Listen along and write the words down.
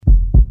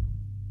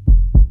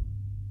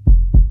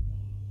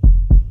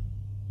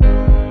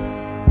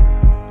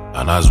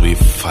as we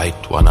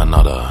fight one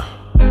another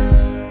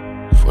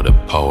for the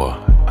power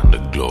and the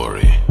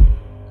glory,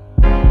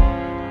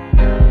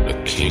 the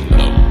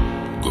kingdom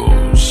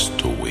goes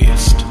to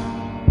waste.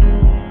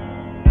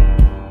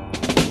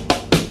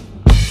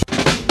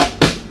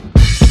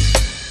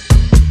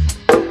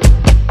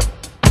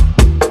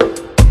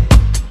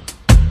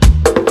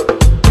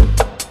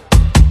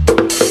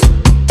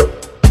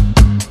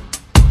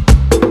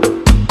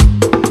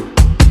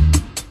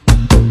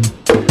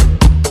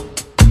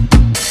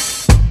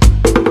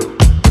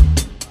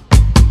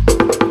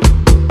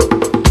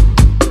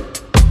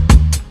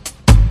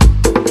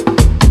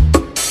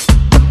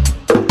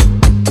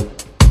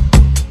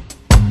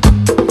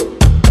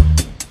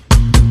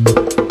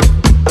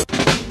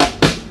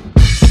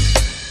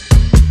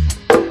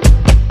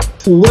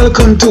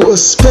 Welcome to a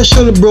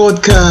special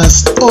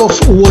broadcast of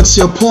What's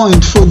Your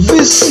Point for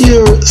this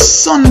year,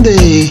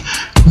 Sunday,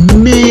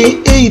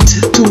 May 8,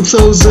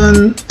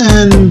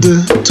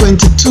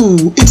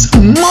 2022. It's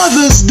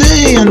Mother's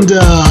Day and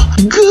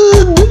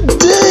good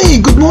day,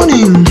 good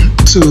morning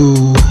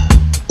to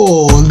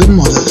all the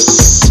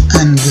mothers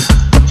and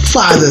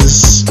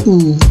fathers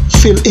who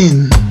fill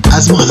in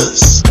as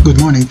mothers. Good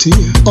morning to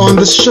you. On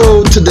the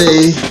show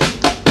today,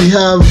 we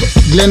have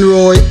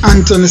Glenroy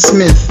Anthony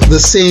Smith, the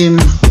same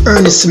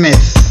Ernie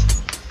Smith,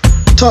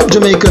 top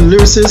Jamaican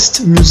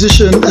lyricist,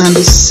 musician, and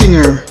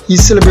singer. He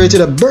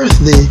celebrated a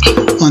birthday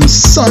on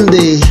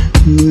Sunday,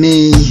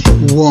 May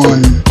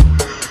 1.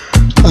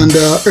 And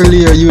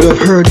earlier you would have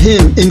heard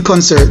him in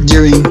concert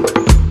during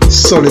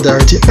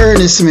Solidarity.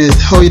 Ernie Smith,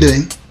 how are you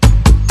doing?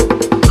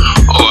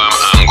 Oh,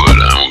 I'm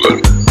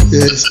good.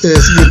 Yes,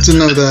 good to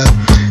know that.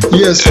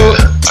 Yes, so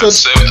at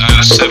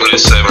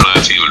 77, I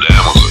feel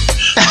damn good.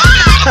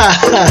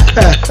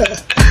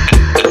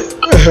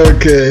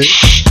 Okay.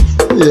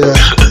 Yeah.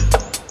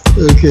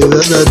 Okay.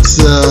 That's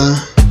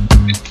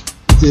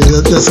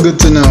good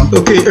to know.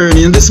 Okay,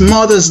 Ernie. On this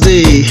Mother's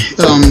Day,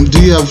 do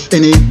you have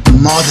any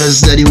mothers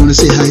that you want to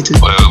say hi to?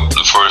 Well,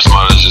 the first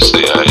mother to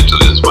say hi to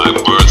is my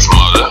birth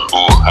mother,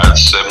 who had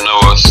 7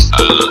 of us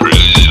and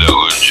really did a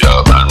good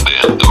job. And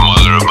then the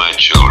mother of my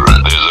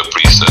children. There's a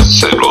priest that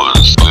said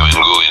once, women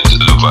go into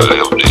the valley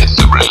of death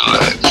to bring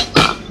life.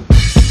 And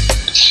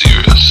it's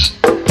serious.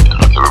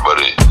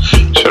 Everybody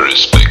should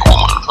respect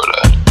woman for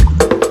that.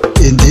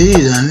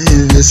 Indeed, and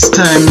in this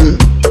time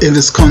in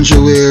this country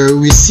where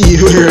we see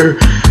where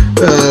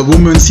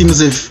women seem as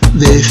if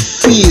they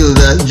feel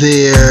that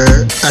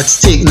they're at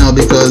stake now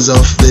because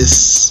of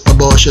this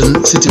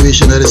abortion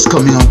situation that is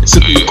coming up.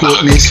 Supreme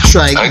Court may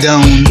strike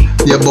down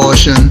the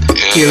abortion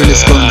here in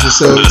this country,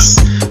 so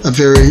it's a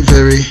very,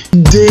 very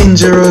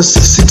dangerous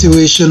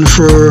situation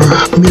for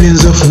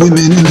millions of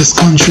women in this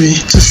country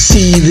to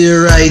see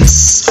their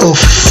rights of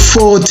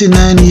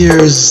 49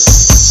 years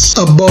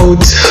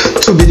about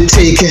to be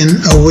taken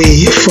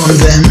away from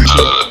them.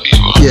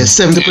 Yes,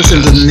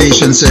 70% of the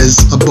nation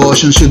says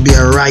abortion should be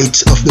a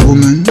right of the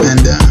woman,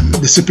 and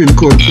the Supreme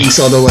Court thinks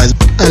otherwise.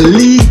 A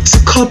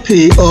leaked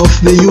copy of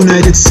the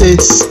United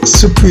States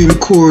Supreme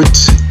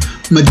Court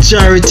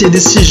majority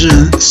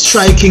decision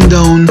striking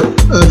down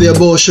the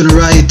abortion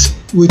right,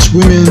 which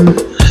women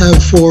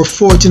have for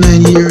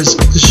 49 years,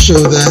 to show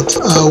that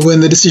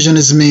when the decision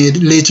is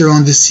made later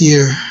on this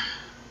year,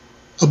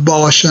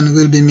 abortion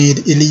will be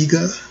made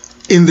illegal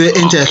in the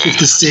entire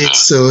 50 states.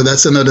 So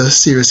that's another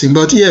serious thing.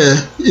 But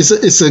yeah,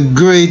 it's a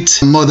great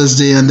Mother's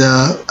Day and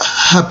a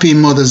happy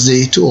Mother's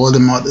Day to all the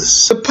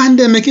mothers. The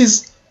pandemic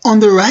is on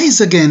the rise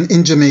again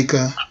in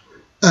Jamaica.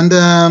 And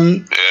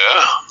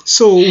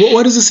so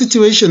what is the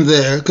situation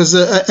there? Because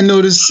I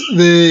noticed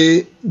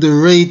the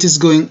rate is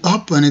going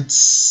up and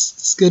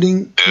it's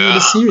getting really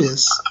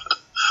serious.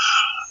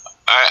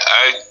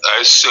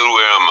 I still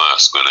wear a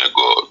mask when I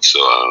go out,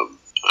 so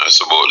that's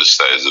about the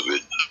size of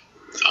it.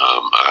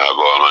 I have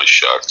all my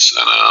shots,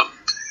 and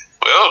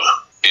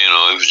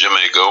if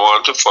Jamaica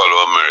want to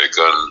follow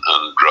America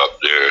and drop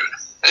their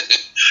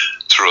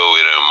throw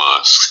away their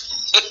masks,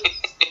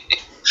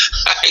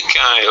 I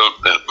can't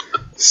help them.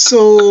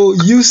 So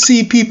you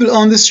see people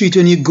on the street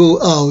when you go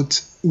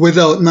out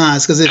without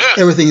masks, as if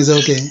everything is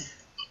okay?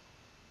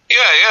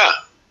 Yeah,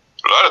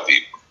 a lot of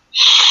people.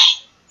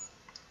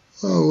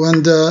 Oh,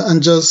 and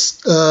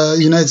just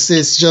United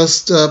States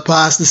just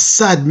passed the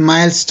sad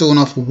milestone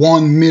of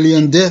 1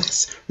 million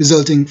deaths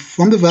resulting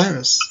from the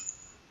virus.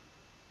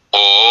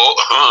 Oh,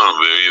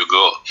 there you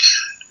go.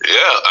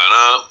 Yeah, and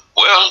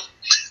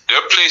there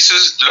are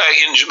places like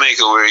in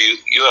Jamaica where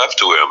you have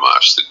to wear a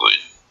mask to go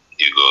in.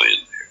 You go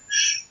in there,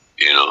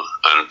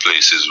 and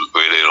places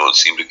where they don't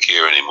seem to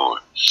care anymore.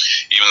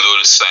 Even though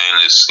the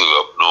sign is still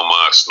up, no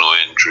mask, no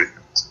entry.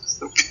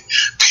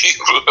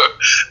 People are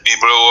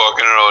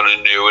walking around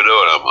in there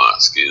without a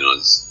mask,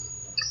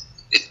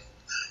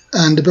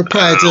 And the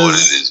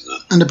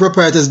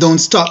proprietors don't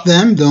stop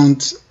them. I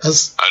don't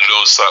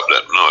stop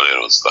them. No, they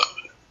don't stop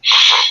them.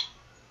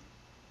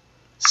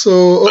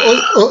 So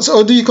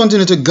how do you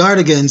continue to guard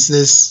against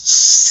this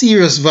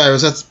serious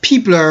virus that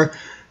people are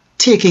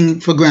taking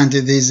for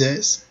granted these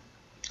days,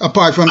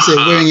 apart from, say,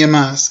 wearing your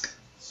mask?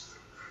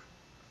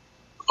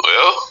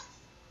 Well,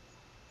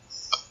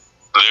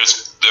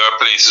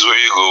 places where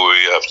you go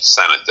where you have to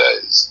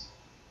sanitize,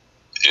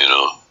 you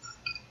know,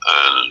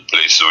 and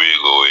places where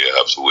you go where you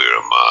have to wear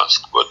a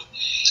mask, but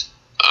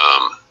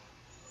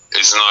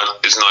it's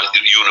not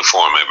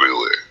uniform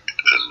everywhere,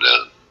 and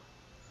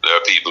there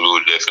are people who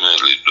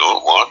definitely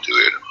don't want to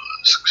wear the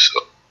mask. So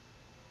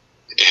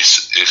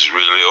it's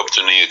really up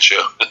to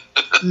nature.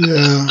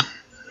 Yeah,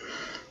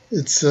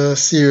 it's a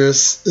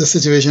serious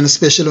situation,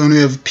 especially when we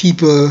have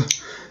people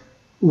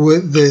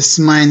with this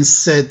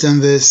mindset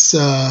and this,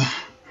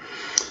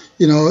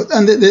 you know,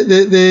 and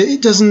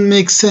it doesn't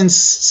make sense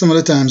some of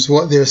the times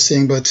what they're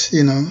saying, but,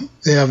 you know,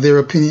 they have their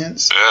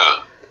opinions. Yeah.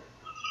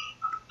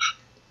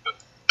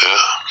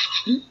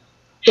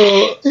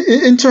 So,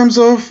 in terms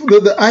of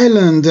the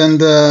island and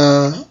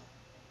the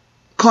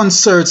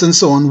concerts and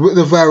so on, with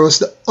the virus,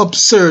 the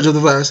upsurge of the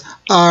virus,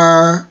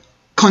 are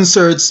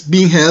concerts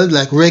being held,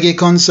 like reggae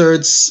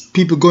concerts,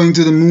 people going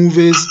to the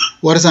movies?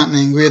 What is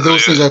happening where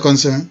those things are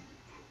concerned?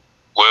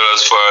 Well,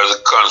 as far as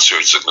the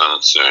concerts are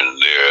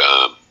concerned, they're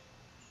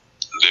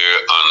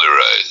on the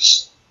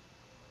rise.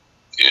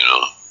 You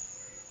know,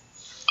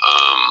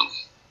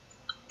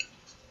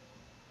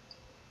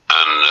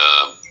 and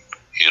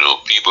you know,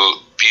 people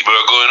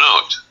are going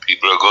out.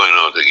 People are going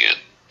out again.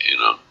 You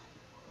know,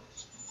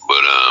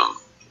 but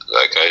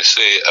like I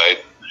say,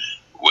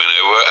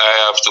 whenever I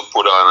have to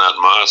put on that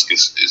mask,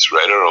 it's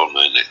right around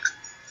my neck.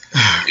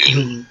 You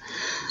know?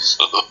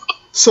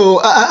 So,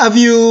 have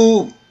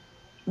you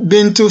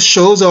been to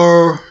shows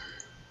or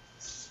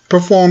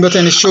performed at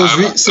any shows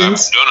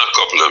since? I've done a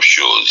couple of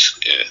shows,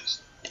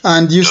 yes.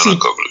 And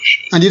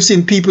you've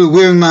seen people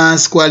wearing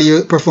masks while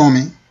you're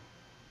performing?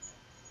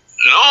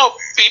 No,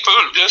 people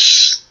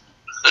just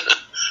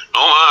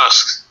no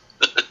masks.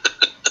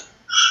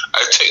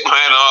 I take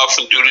mine off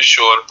and do the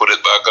show and put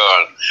it back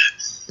on.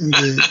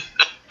 Indeed.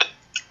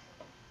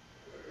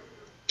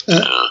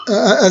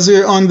 As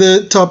we're on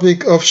the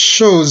topic of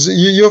shows,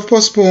 you have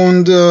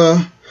postponed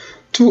 2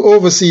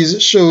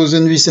 overseas shows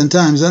in recent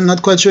times. I'm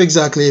not quite sure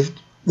exactly if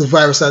the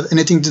virus had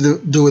anything to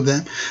do with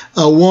them.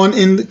 One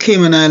in the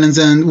Cayman Islands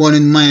and one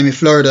in Miami,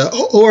 Florida.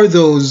 How are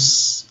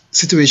those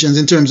situations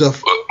in terms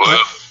of...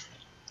 Well,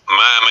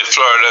 Miami,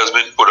 Florida has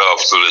been put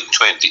off till the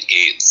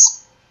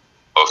 28th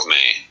of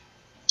May.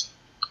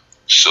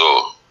 So,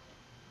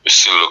 we're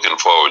still looking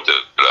forward to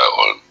that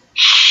one.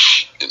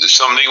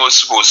 Something was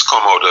supposed to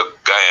come out of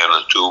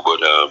Guyana too, but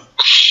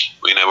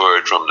we never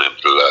heard from them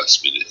till the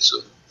last minute,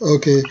 so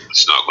okay,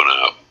 it's not going to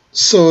happen.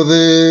 So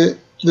the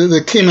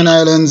Cayman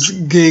Islands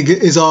gig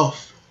is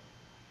off?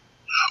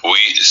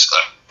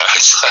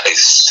 I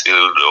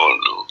still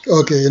don't know.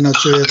 Okay, you're not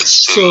sure yet. I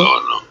still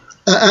don't know.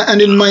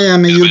 And in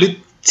Miami, you'll be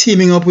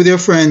teaming up with your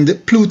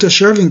friend Pluto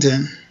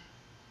Shervington.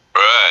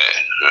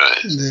 Right.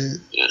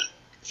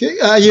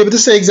 Yeah. Are you able to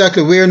say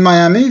exactly where in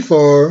Miami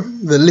for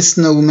the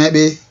listener who might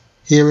be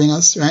hearing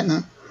us right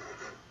now?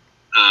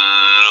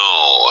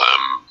 No,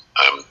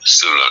 I'm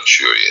still not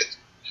sure yet.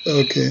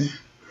 Okay.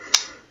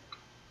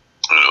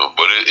 You know,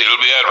 but it'll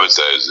be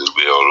advertised. It'll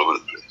be all over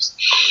the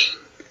place.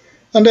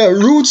 And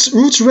roots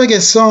reggae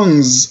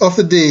songs of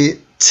the day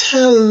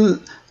tell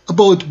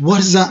about what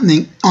is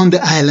happening on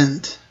the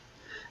island.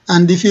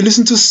 And if you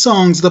listen to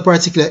songs of the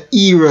particular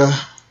era,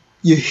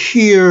 you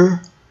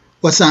hear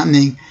what's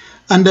happening.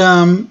 And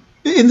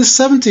in the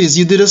 70s,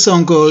 you did a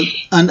song called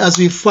 "And As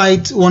We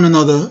Fight One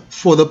Another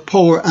for the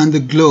Power and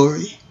the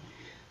Glory."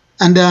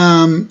 And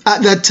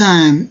at that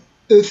time,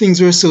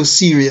 things were so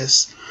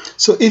serious.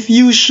 So if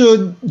you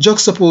should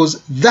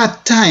juxtapose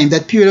that time,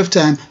 that period of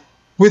time,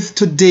 with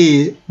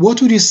today,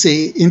 what would you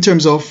say in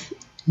terms of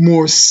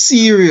more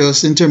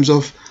serious, in terms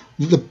of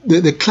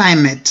the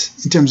climate,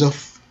 in terms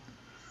of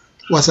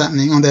what's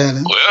happening on the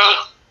island?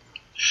 Well,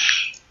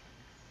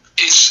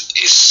 it's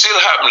still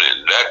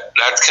happening.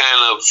 That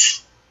kind of,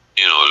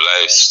 you know,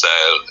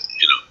 lifestyle,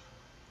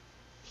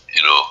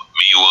 you know,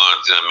 me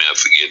want and me I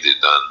forget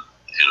it and,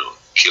 you know,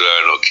 kill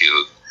or no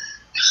kill.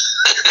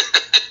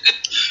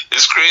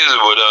 It's crazy,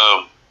 but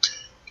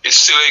it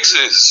still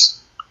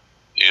exists,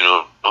 you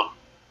know.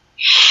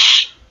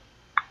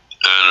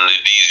 And the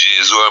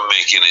DJs who are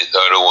making it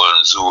are the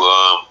ones who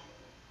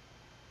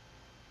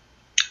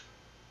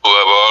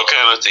have all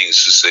kind of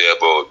things to say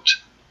about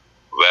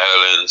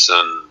violence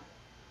and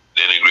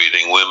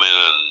denigrating women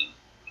and,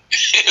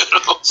 you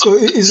know. So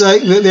it's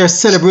like they're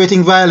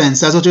celebrating violence.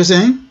 That's what you're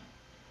saying?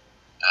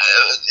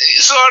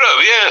 Sort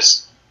of,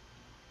 yes.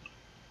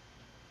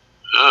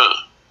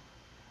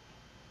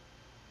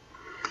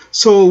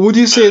 So would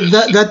you say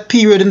that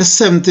period in the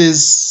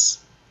 70s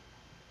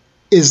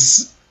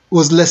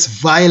was less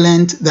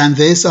violent than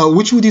this? Or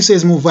which would you say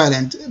is more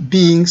violent,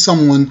 being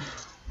someone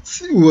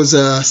who was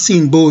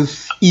seen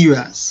both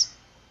eras?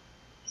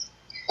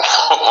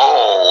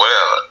 Oh,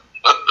 well.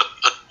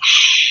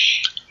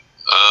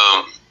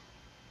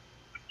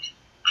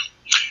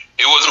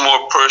 It was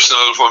more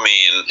personal for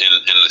me in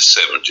the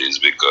 70s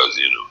because,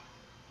 you know,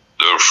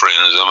 there were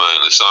friends of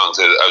mine. The song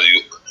said,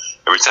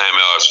 every time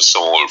I ask for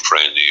some old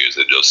friend of yours,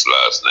 I just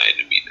last night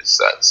to meet a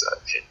sad.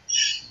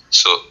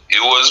 So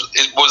it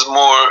was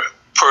more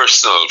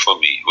personal for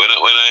me. When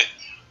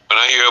when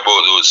I hear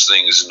about those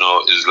things,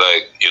 it's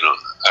like,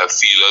 I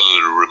feel a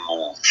little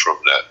removed from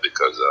that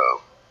because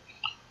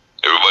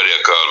everybody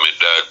call me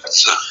dad,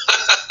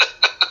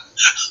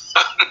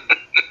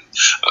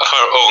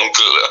 or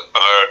uncle,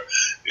 or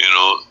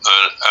and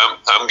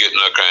I'm getting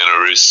a kind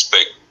of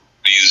respect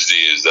these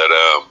days that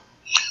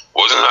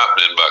wasn't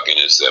happening back in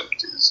the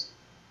 70s.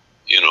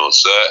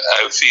 So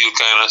I feel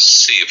kind of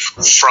safe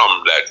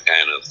from that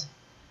kind of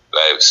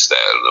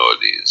lifestyle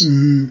nowadays.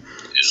 Mm-hmm.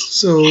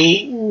 So,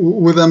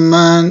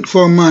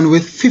 for a man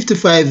with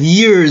 55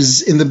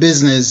 years in the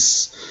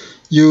business,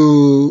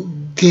 you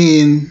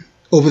gain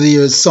over the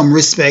years some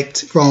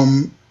respect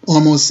from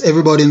almost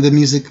everybody in the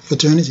music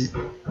fraternity.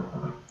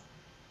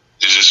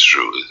 This is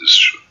true.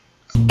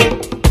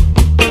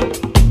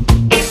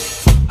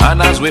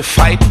 And as we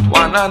fight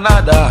one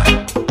another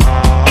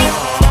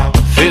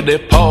for the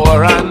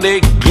power and the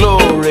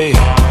glory,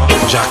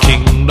 Jah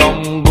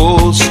kingdom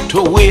goes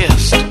to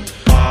waste,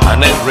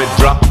 and every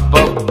drop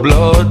of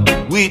blood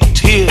we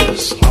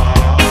taste.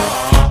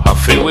 I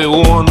feel we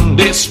won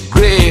this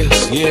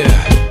grace,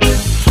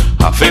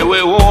 I feel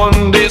we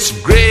won this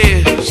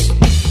grace.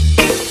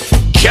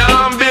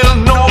 Can't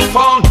build no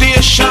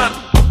foundation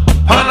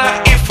on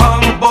a if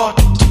and but.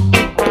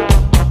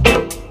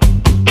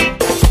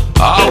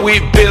 Are we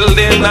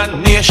building a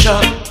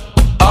nation,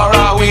 or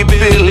are we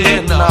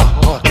building a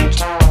hut?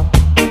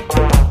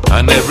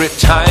 And every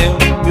time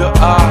you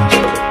ask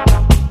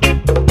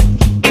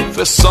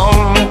for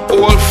some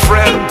old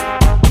friend,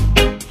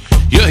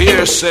 you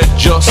hear said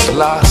just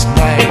last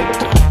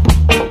night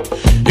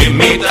he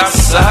made a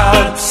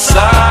sad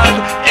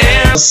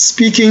end.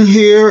 Speaking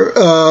here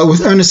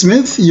with Ernest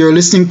Smith, you're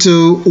listening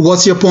to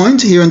What's Your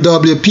Point here on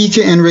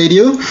WPKN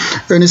Radio.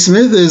 Ernest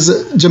Smith is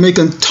a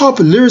Jamaican top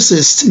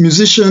lyricist,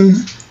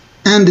 musician,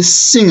 and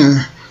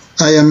singer.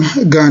 I am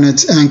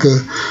Garnet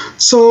Anker.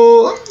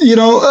 So,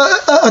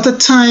 at a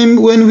time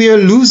when we are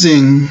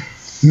losing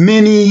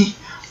many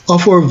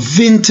of our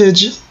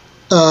vintage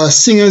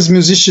singers,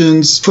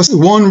 musicians, for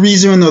one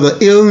reason or another,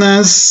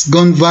 illness,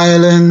 gun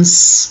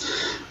violence,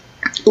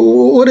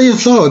 what are your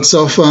thoughts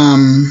of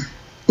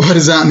what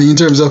does that mean in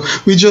terms of,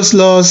 we just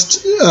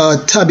lost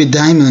Tabby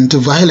Diamond to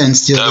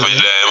violence the other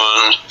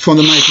day, from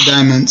the Mighty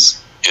Diamonds.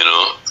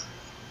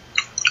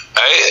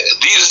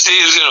 These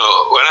days,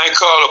 when I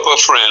call up a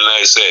friend,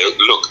 I say,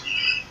 look,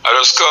 I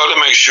just called to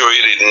make sure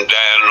he didn't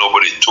die and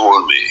nobody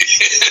told me.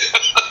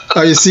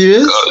 Are you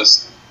serious?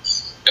 Because,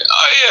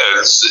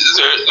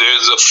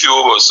 there's a few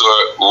of us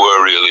who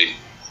are really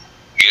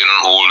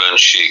getting old and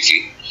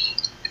shaky,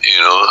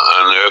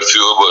 and there are a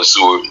few of us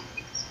who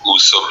are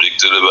subject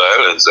to the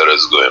violence that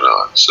is going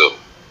on. So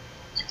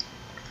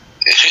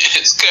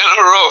it's kind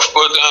of rough,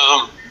 but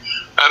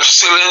I'm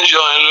still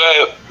enjoying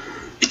life.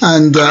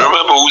 And I don't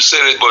remember who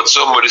said it, but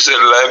somebody said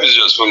life is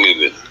just for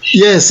living.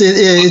 Yes,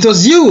 it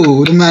was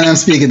you, the man I'm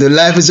speaking to.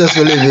 Life is just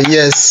for living.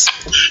 Yes,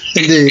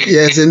 indeed.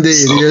 Yes,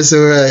 indeed. You're so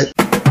right.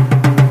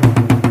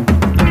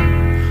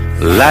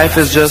 Life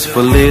is just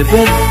for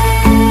living.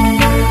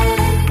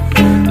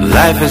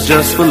 Life is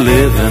just for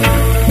living.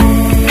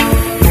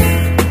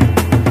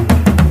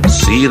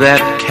 See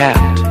that cat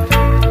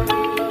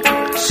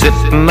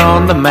sitting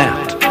on the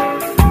mat,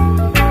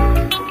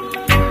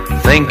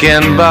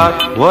 thinking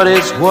about what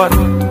is what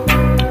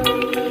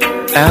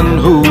and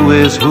who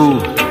is who.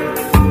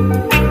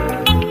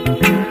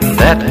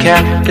 That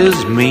cat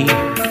is me.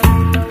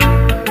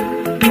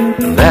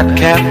 That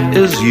cat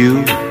is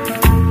you.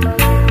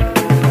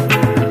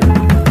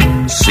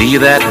 See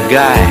that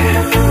guy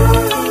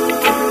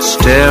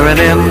staring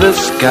in the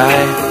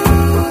sky,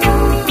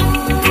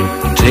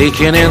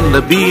 taking in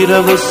the beat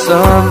of the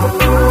sun.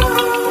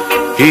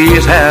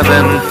 He's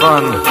having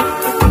fun.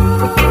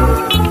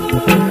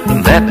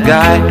 That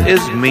guy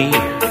is me.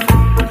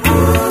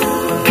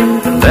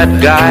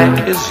 That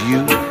guy is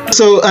you.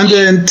 So, and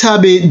then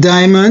Tabby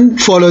Diamond,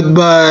 followed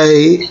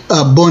by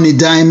Bonnie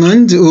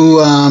Diamond,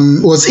 who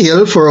was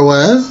ill for a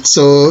while.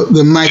 So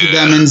the Mighty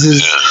Diamonds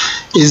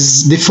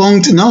is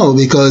defunct now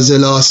because they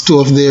lost two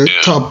of their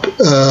top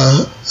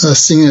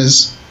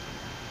singers.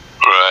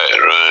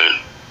 Right.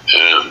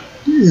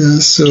 Yeah.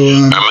 So. I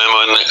remember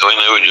when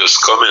they were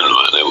just coming,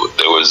 man. They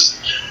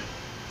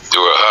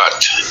were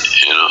hot,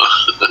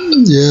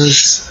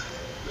 Yes.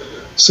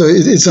 So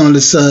it's only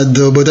sad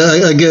though, but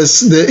I guess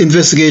the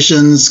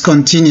investigations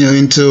continue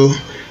into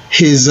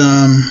his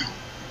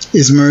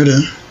murder.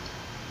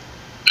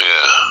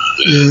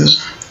 Yeah.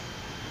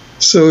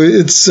 So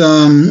it's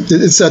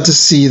sad to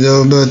see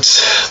though, but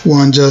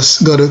one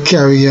just got to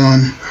carry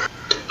on.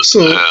 So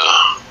no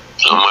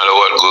matter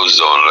what goes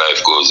on,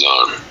 life goes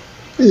on.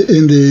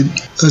 Indeed,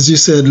 as you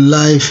said,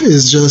 life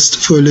is just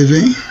for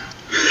living.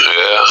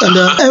 And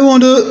I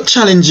want to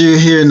challenge you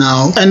here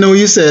now. I know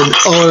you said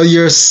all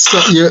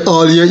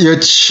your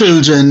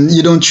children,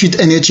 you don't treat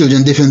any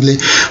children differently.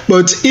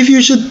 But if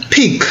you should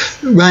pick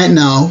right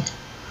now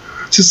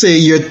to say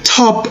your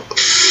top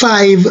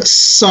 5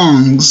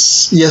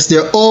 songs, yes,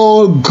 they're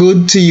all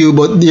good to you,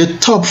 but your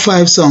top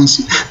 5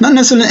 songs, not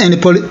necessarily in any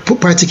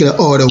particular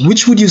order,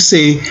 which would you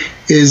say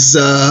is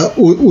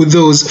would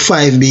those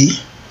 5 be?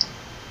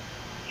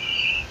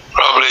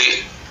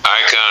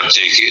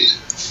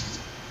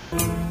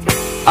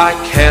 I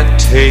can't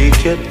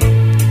take it.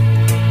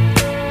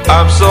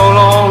 I'm so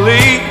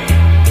lonely.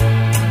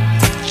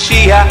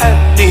 Gee, I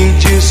need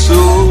you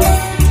so.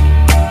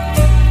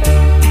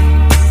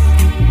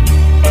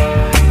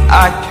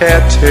 I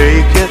can't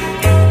take it.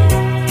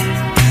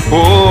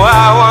 Oh,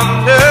 I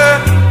wonder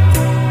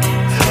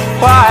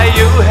why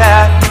you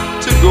had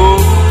to go.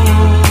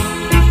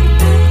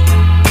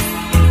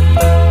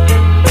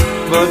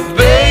 But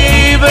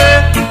baby,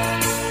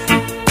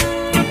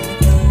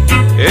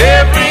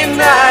 every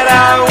night I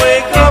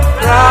wake up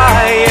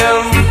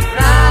crying,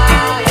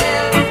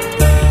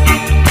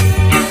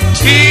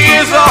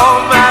 tears on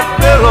my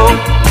pillow,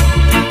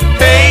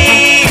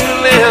 pain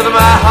in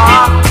my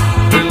heart,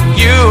 and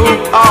you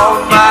on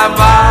my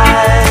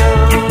mind.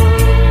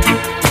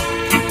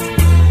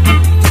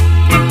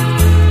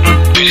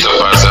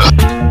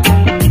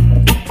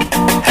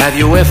 Have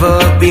you ever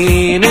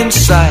been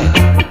inside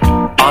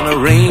on a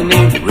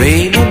rainy,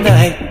 rainy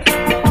night,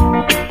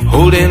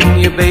 holding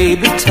your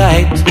baby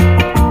tight?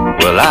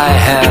 Well, I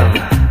have.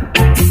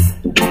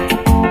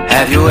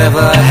 Have you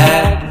ever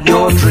had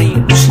your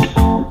dreams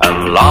and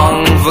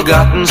long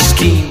forgotten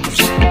schemes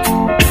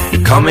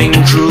coming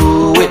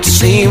true? It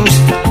seems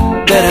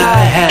that I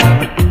have.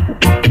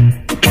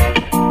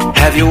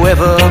 Have you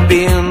ever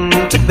been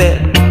to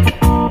bed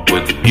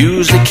with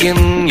music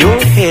in your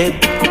head,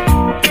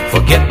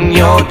 forgetting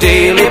your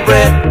daily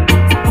bread?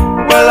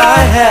 Well, I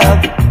have.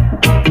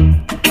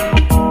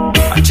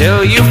 I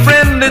tell you,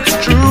 friend, it's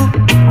true.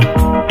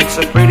 It's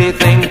a pretty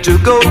thing to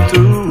go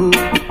through,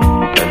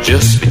 and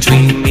just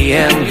between me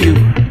and you,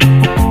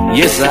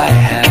 yes, I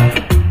have.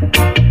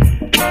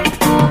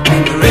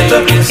 And the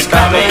rhythm is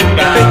coming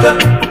down.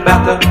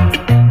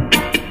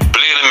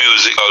 Play the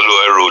music, although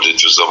I wrote it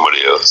to somebody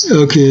else.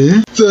 Okay.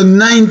 The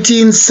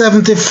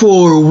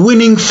 1974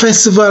 winning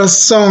festival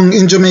song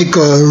in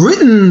Jamaica,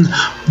 written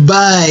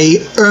by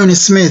Ernie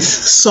Smith,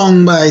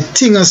 sung by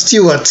Tinga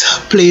Stewart.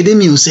 Play the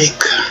music.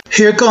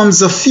 Here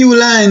comes a few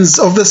lines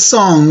of the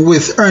song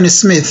with Ernie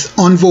Smith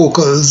on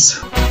vocals.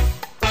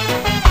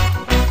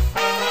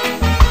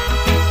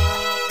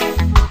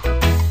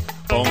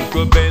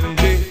 Uncle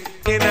Benji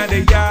in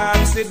the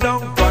yard, sit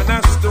down on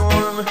a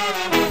stone.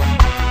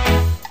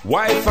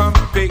 Wife and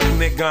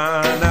picnic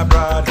gone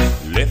abroad,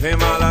 leave him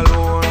all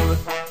alone.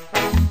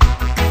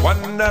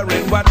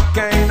 Wondering what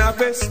kind of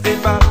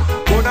festival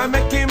would I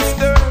make him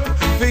stir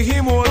for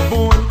him old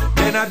bone.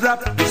 Then I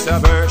drop this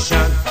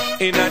version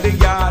in the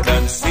yard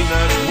and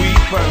sinners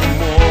weep and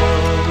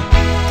mourn.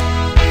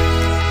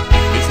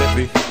 He said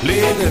we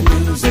play the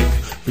music,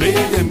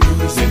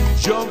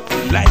 jump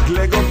like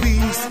Lego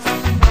beast.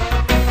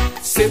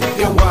 Sip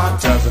your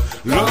waters,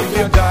 love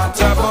your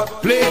daughter, but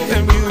play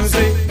the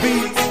music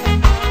beat.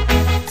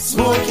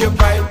 Smoke your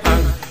pipe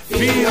and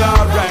feel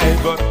alright,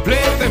 but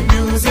play the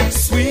music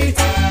sweet.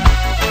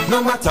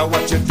 No matter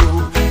what you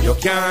do, you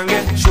can't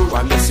get through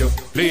unless you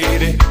play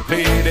the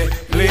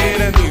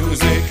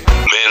music.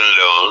 Men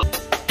down.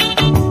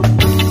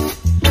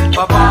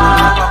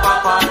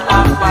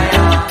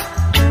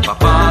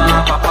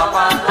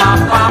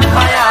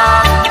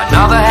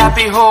 Another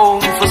happy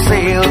home for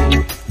sale.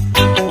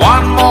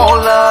 One more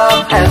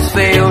love has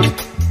failed.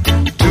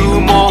 Two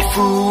more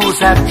fools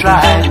have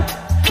tried,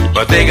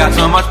 but they got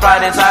so much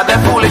pride inside their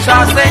foolish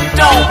hearts they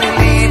don't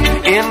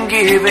believe in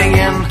giving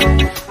in,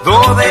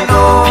 though they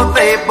know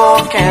they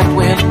both can't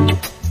win.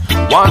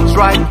 One's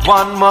right,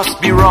 one must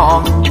be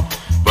wrong,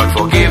 but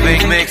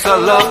forgiving makes a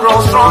love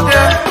grow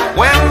stronger.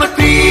 When the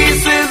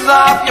pieces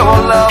of your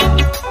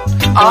love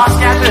are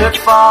scattered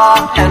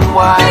far and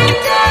wide,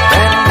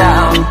 bend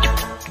down,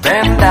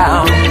 bend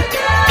down,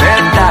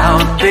 bend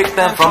down, pick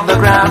them from the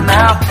ground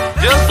now.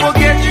 Just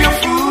forget your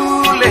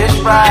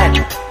foolish pride,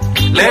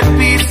 let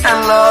peace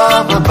and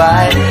love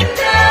abide.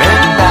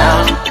 Bend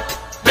down,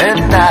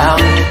 bend down,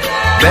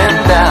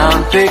 bend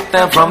down, pick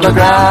them from the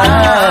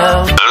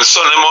ground. And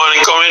Sunday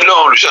morning coming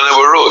down, which I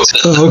never wrote.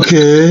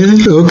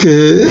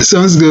 Okay,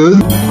 sounds good.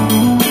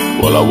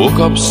 Well, I woke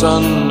up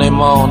Sunday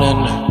morning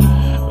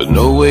with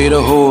no way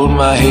to hold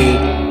my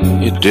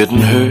head. It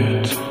didn't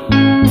hurt.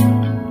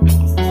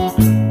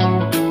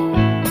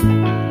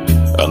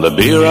 And the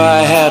beer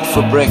I had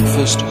for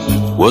breakfast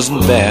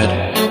wasn't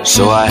bad,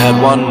 so I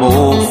had one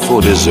more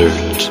for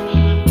dessert.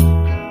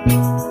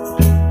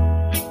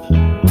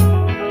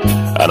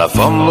 And I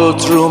fumbled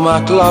through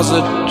my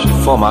closet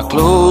for my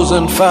clothes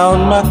and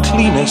found my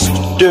cleanest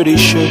dirty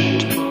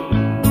shirt.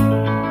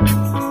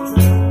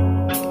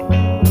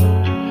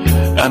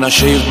 And I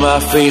shaved my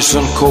face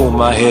and combed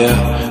my hair,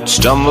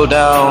 stumbled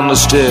down the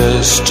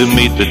stairs to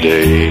meet the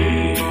day.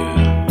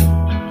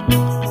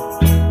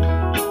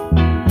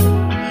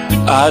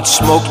 I'd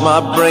smoked my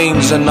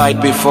brains the night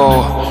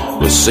before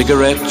with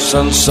cigarettes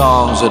and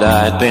songs that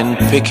I'd been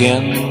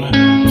picking.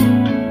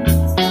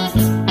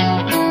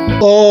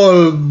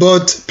 All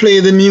but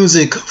Play the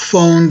Music,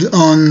 found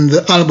on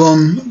the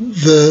album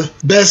The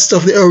Best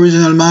of the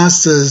Original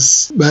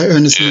Masters by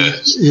Ernest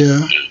Smith.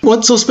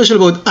 What's so special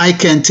about I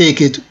Can't Take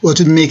It? What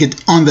would make it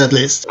on that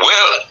list? Well,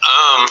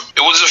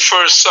 it was was the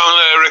first song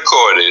that I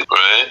recorded,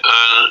 right?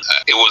 And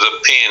it was a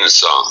pain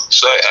song.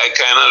 So I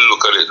kind of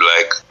look at it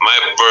like my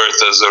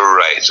birth as a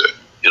writer,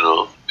 you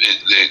know,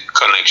 the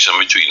connection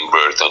between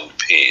birth and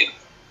pain.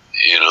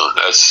 You know,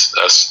 that's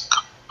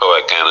how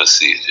I kind of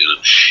see it. You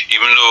know,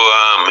 even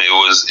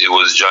though it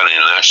was Johnny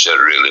Nash that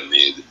really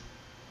made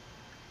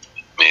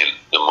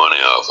the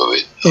money off of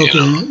it. Okay. You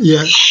know?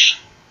 Yeah.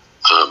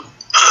 And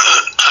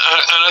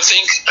I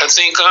think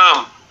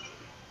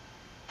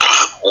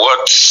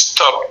what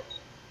stopped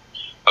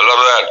a lot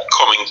of that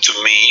coming to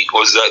me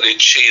was that they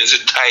changed the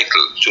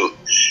title to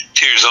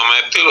Tears on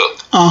My Pillow.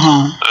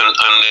 And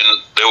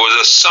then there was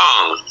a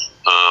song.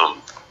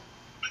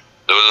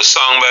 There was a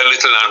song by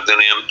Little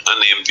Anthony and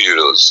the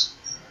Imperials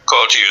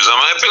called Tears on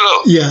My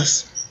Pillow.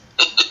 Yes.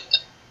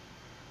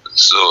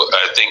 So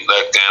I think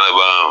that kind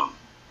of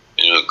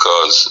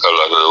caused a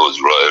lot of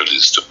those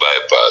royalties to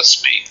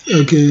bypass me.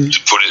 Okay. To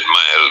put it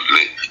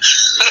mildly.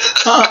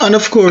 And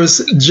of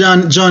course,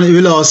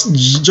 we lost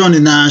Johnny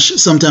Nash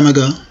some time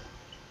ago.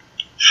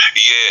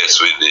 Yes,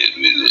 we did.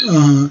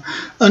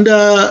 And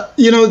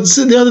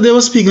so the other day I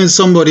was speaking with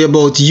somebody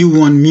about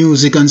U1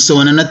 music and so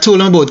on, and I told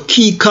him about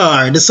Key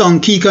Car, the song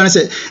Key Car, and I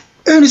said,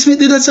 Ernest Smith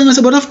did that song. I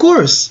said, but of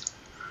course.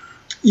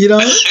 You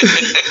know?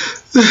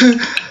 So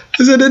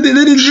they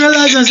didn't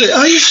realize, and I said,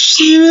 are you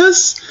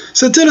serious?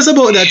 So tell us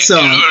about that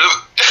song.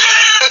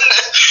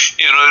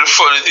 You know, the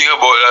funny thing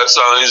about that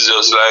song is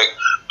just like,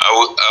 I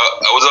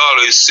was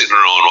always sitting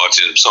around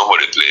watching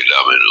somebody play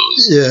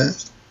dominoes. Yeah.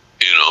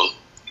 You know?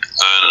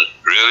 And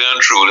really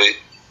and truly,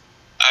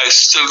 I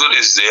still to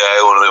this day I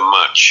only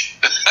match.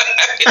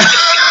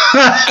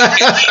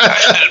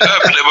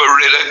 I've never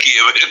read a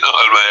game in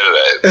all my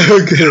life.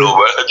 Okay. You know,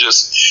 but I just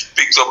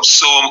picked up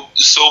so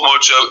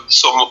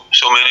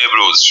many of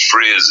those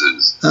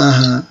phrases.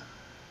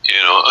 You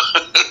know,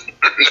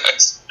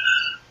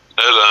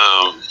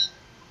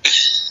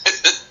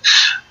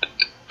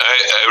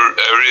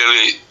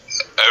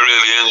 I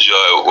really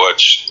enjoy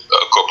watch a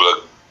couple of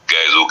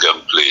guys who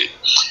can play.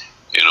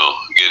 You know,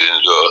 get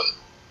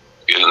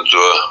into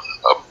a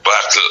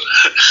battle.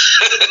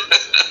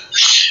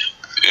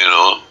 You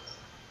know,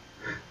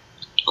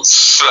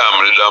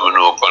 slam the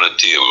domino up on the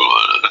table,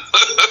 man.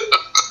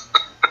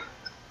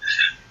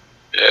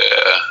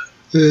 Yeah.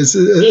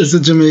 It's a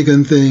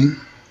Jamaican thing.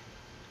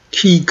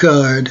 Key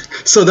card.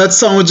 So that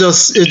song was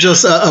just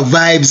a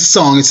vibes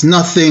song. It's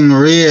nothing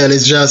real.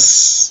 It's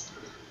just.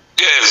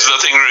 Yeah, it's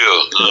nothing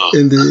real. No.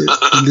 Indeed.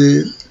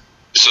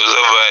 So it's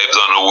a vibes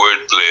on the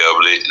wordplay of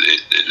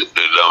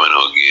the domino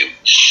game.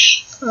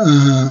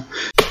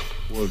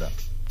 Hold up.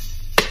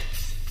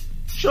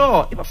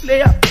 Sure, if a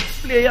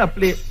player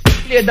play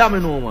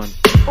domino, man.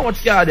 How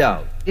much card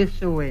out? It's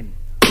to win.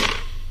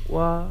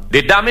 What?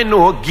 The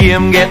domino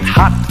game get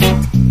hot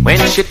when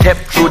she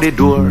stepped through the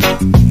door.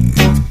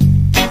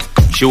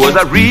 She was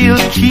a real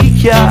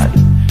key card,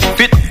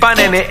 fit on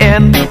any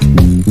end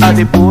of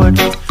the board.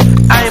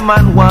 I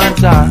man want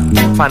her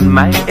on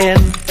my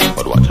end,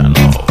 but what I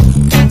know.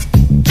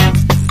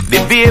 The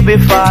baby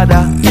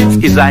father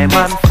is I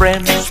man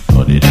friend.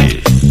 What it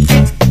is?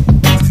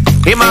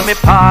 Him and me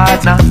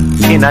partner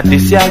in a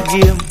this year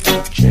game.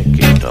 Check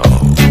it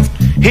out.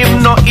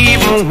 Him not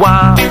even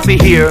want to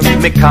hear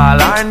me call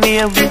her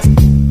name.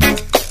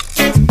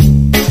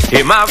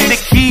 Him have the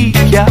key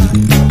card.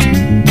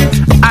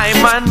 I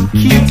man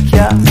key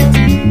card.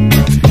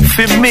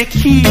 For me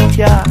key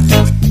card.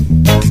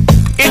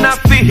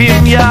 Enough for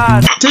him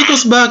yard. Take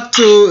us back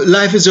to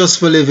Life is Just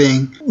for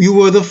Living. You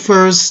were the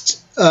first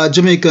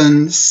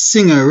Jamaican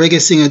singer,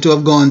 reggae singer, to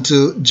have gone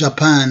to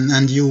Japan,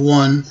 and you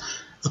won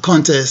a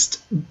contest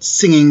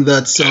singing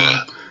that song.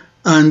 Yeah.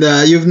 And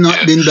you've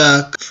not been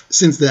back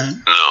since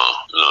then. No,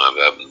 I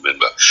haven't been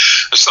back.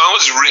 The song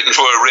was written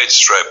for a Red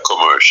Stripe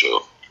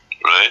commercial,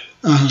 right?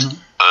 And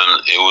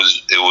it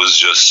was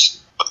just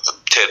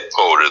Ted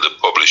Powder, the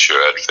publisher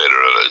at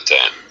Federal at the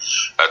time,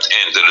 that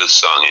entered the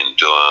song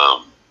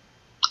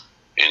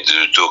into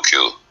the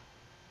Tokyo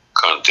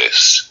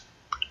contest.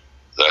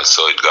 That's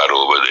how it got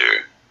over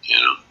there, you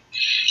know.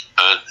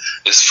 And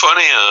it's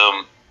funny,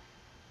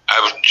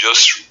 I've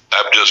just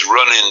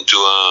run into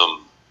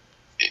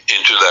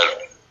that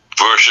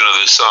version of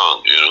the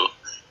song, you know.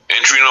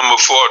 Entry number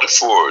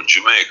 44,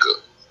 Jamaica.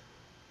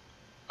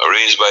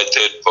 Arranged by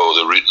Ted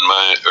Powder, written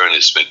by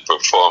Ernest Smith,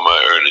 performed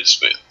by Ernest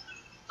Smith.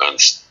 And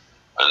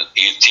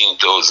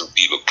 18,000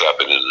 people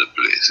clapping in the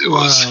place. It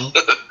was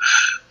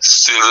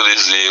still to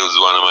this day, it was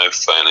one of my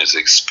finest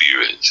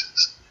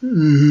experiences.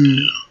 Mm-hmm.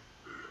 You know?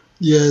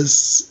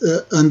 Yes,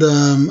 and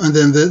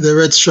then the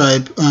Red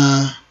Stripe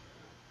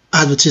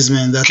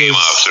advertisement that came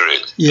after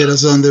it. Yeah,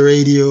 that's on the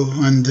radio.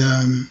 And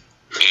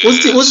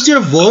was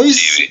your voice?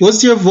 TV.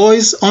 Was your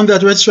voice on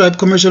that Red Stripe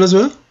commercial as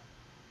well?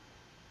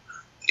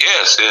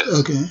 Yes.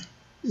 Okay.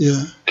 Yeah.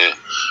 And it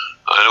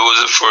was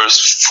the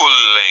first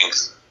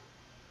full-length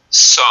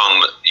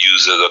song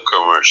used as a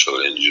commercial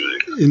in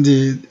Jamaica.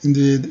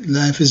 Indeed.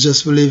 Life is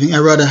Just for Living. I'd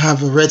rather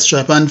have a Red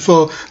Stripe. And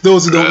for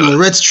those who don't know,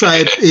 Red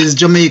Stripe is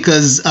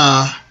Jamaica's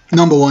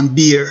 #1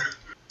 beer.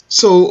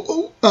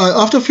 So,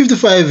 after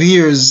 55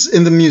 years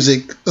in the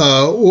music,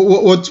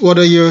 what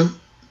are your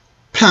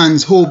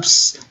plans,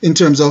 hopes in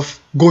terms of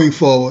going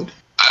forward?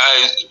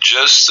 I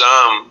just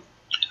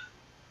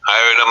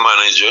hired a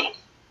manager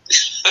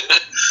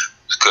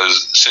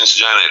because since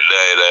Janet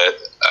died,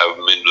 I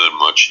haven't been doing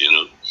much, you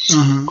know.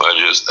 I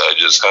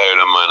just hired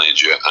a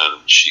manager,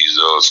 and she's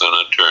also an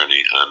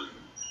attorney, and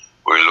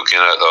we're looking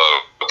at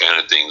all kind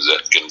of things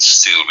that can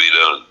still be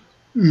done,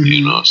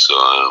 you know. So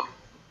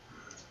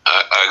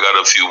I got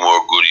a few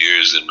more good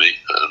years in me,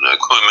 and I'm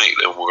going to make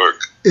them work.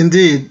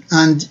 Indeed.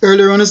 And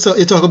earlier on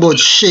you talk about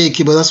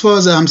shaky, but as far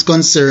as I'm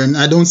concerned,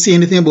 I don't see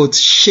anything about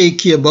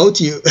shaky about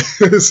you.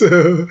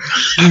 So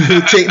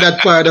you take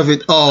that part of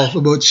it off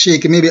about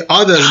shaky. Maybe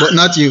others, but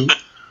not you.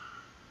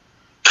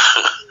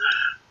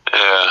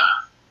 Yeah.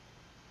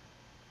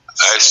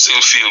 I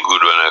still feel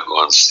good when I go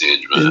on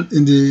stage, man.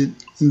 Indeed.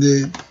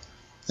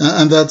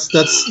 And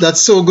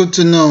that's so good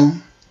to know.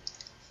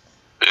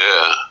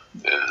 Yeah.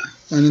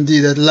 And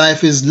indeed, that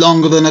life is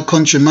longer than a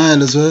country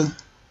mile as well.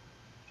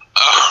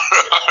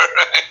 All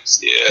right.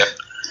 Yeah.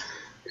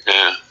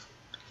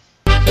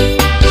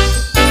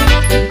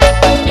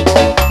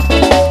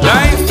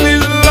 Life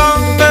is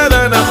longer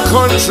than a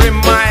country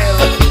mile,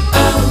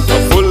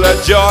 full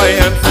of joy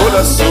and full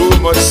of so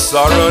much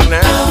sorrow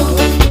now.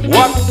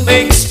 What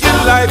makes your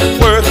life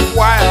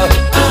worthwhile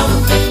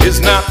is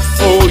not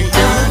for you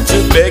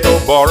to beg or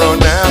borrow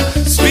now.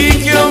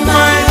 Speak your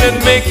mind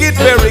and make it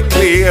very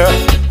clear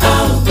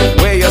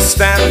where you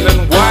stand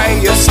and why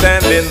you're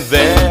standing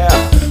there.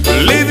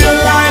 Live your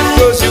life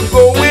cause you're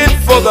going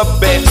for the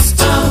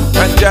best,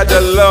 and Jah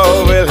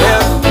love will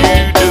help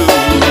you do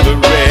the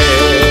rest.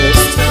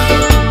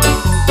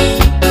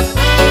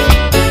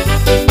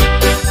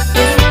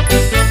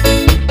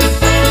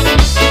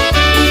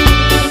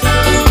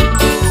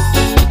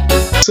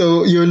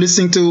 So you're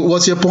listening to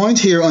What's Your Point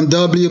here on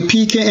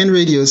WPKN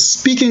Radio,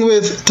 speaking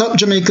with top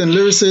Jamaican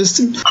lyricist,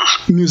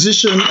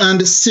 musician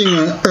and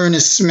singer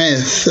Ernest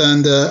Smith,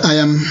 and I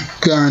am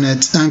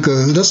Garnet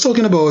Uncle. Just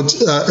talking about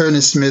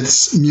Ernest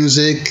Smith's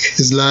music,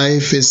 his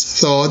life, his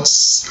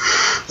thoughts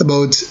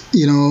about,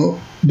 you know,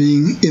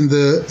 being in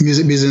the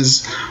music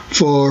business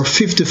for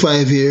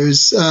 55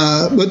 years.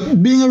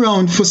 But being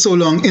around for so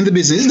long in the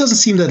business, it doesn't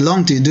seem that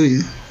long to you, do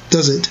you?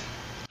 Does it?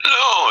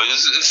 No,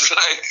 it's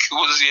like it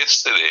was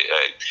yesterday.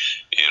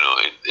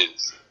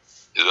 It's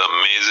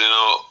amazing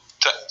how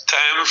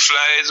time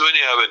flies when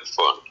you're having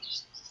fun.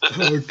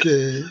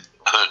 Okay.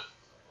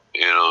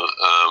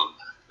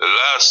 The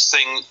last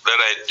thing that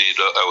I did,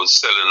 I was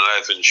selling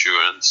life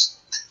insurance,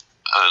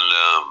 and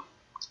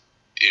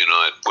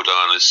I put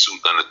on a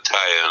suit and a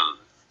tie, and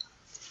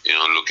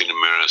look in the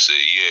mirror and say,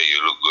 "Yeah,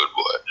 you look good,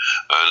 boy."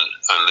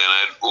 And then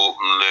I'd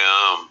open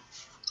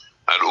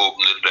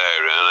the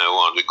diary and I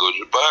wanted to go to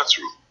the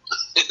bathroom.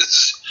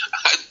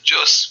 I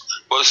just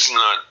was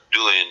not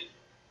doing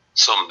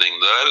something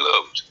that I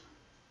loved,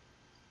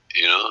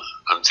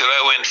 until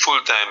I went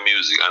full-time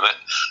music, and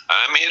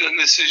I made a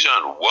decision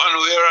one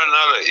way or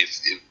another. If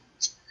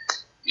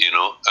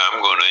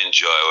I'm going to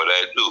enjoy what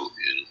I do,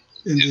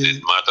 it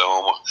didn't matter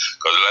how much,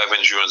 because life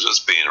insurance was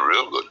paying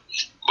real good,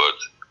 but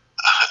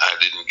I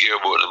didn't care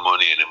about the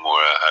money anymore.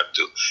 I had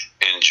to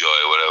enjoy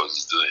what I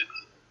was doing.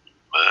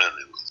 Man,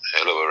 it was a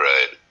hell of a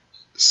ride.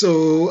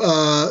 So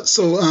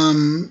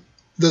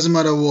doesn't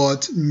matter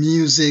what,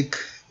 music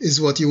is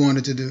what you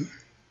wanted to do.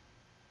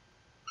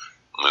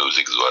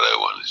 Music is what I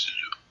wanted to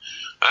do.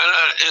 And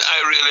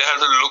I really had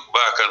to look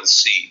back and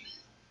see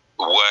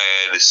why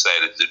I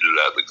decided to do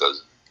that,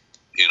 because,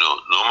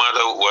 no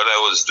matter what I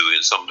was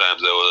doing,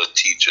 sometimes I was a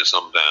teacher,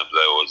 sometimes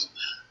I was,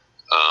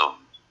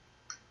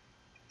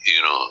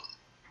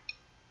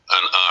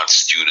 an art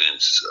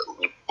student,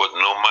 but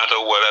no matter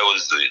what I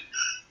was doing,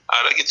 I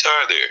had a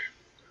guitar there.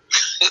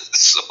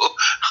 So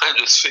I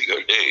just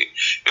figured, hey,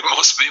 it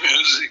must be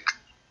music.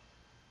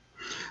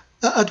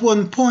 At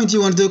one point,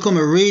 you wanted to become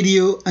a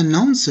radio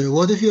announcer.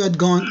 What if you had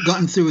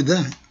gotten through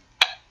that?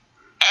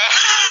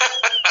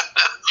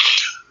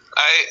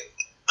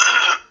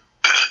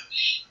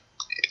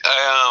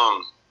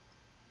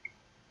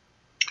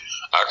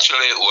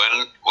 Actually,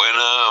 when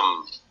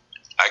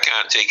I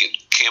Can't Take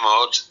It came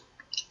out,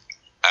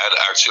 I had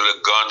actually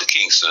gone to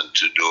Kingston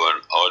to do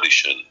an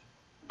audition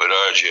with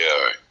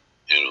RJR,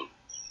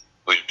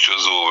 which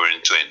was over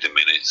in 20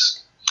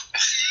 minutes.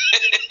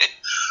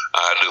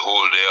 I had the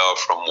whole day off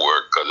from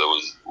work because I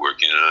was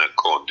working in an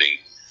accounting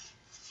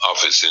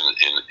office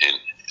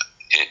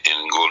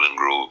in Golden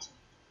Grove,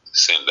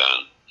 St.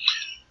 Dan.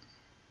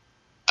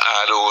 I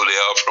had a whole day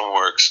off from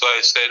work, so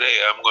I said, hey,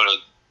 I'm going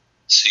to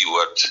see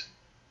what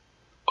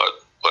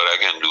I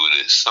can do with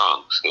this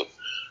song. So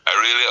I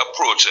really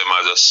approached them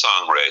as a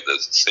songwriter,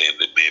 saying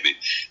that maybe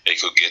they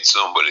could get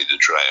somebody to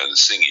try and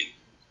sing it.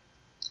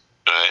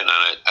 Right? And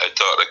I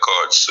taught the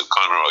chords to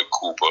Conroy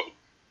Cooper,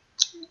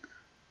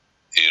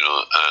 and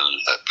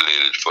I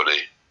played it for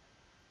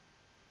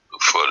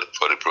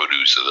the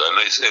producers. And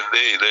they said,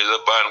 hey, there's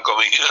a band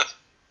coming in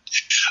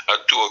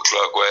at 2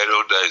 o'clock. Why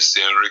don't I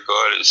stay and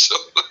record it? So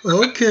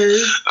okay.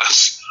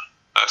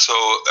 I that's how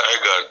I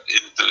got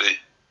into the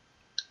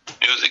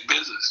music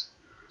business.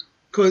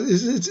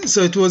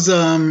 So it was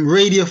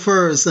radio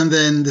first, and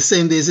then the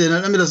same day, say,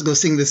 let me just go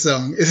sing this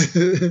song. Yes.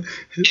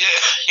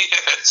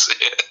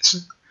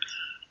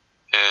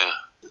 Yeah.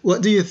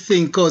 What do you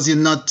think caused you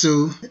not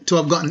to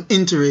have gotten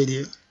into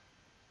radio?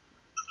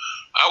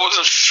 I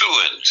wasn't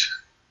fluent,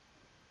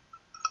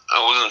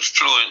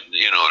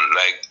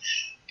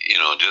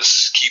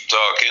 just keep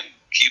talking.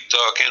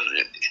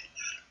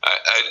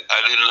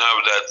 I didn't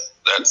have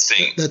that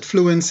thing. That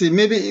fluency.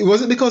 Maybe,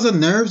 was it because of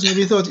nerves? Maybe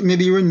you thought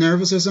maybe you were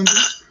nervous or something?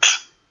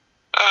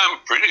 I'm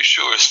pretty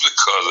sure it's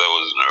because I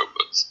was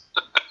nervous.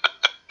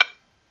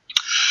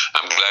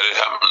 I'm glad it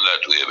happened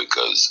that way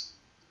because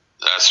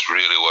that's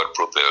really what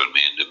propelled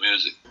me into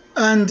music.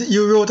 And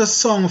you wrote a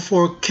song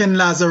for Ken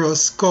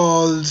Lazarus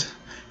called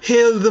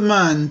Hail the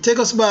Man. Take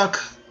us back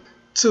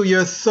to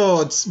your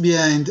thoughts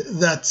behind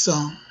that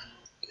song.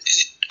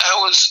 I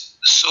was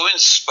so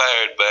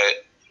inspired by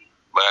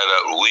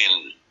that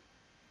wind,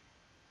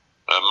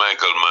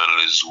 Michael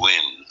Manley's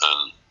wind,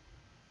 and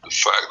the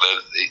fact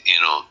that,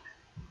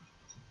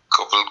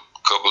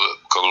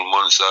 couple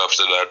months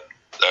after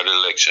that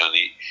election,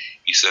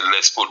 he said,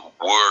 let's put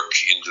work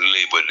into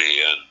Labor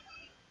Day,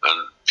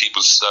 and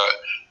people start.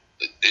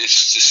 The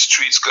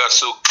streets got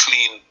so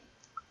clean,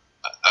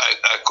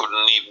 I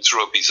couldn't even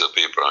throw a piece of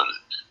paper on it.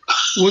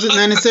 Was it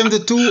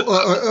 1972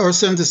 or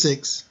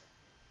 76?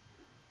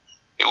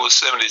 It was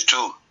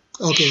 72.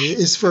 Okay,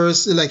 his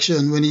first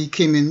election when he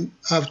came in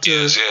after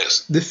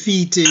yes.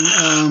 defeating,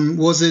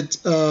 was it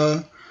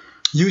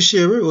Hugh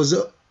Shearer? Was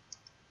it?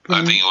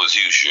 I think it was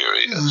Hugh Shearer,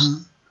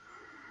 yes.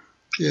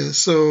 Yeah,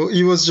 so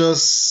he was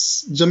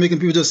just Jamaican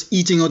people just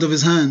eating out of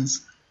his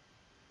hands.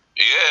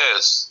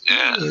 Yes.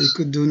 He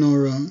could do no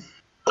wrong.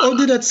 How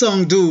did that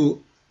song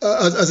do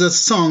as a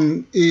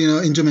song,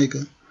 in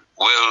Jamaica?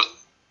 Well,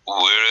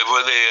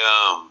 wherever they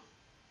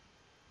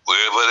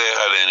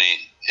had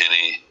any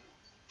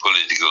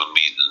political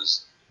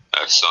meetings,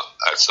 that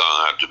song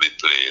had to be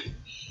played, and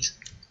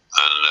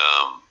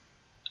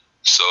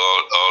so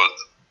all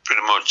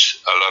pretty much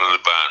a lot of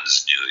the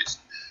bands knew it.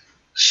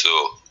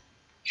 So,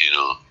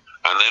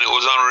 and then it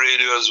was on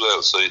radio as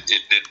well, so it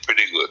did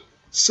pretty good.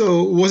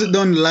 So was it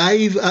done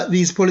live at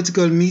these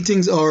political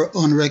meetings or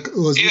on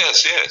record?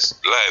 Yes,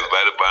 live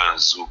by the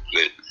bands who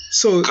played.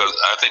 So, because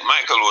I think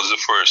Michael was the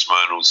first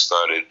man who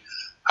started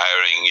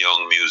hiring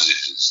young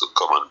musicians to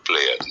come and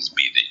play at his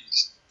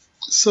meetings.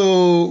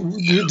 So,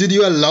 did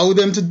you allow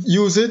them to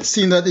use it,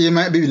 seeing that they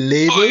might be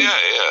labeled? Oh, yeah.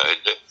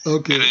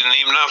 Okay. They didn't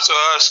even have to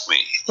ask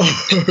me.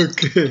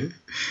 Okay.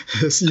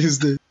 Let's use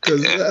it.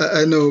 Because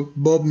I know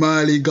Bob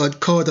Marley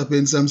got caught up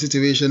in some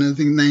situation, I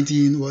think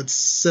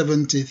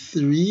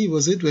 1973,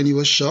 was it, when he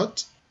was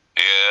shot?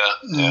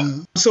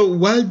 Yeah. So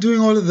while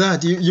doing all of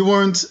that, you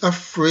weren't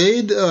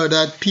afraid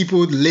that people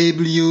would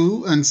label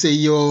you and say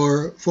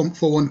you're for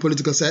one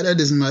political side? It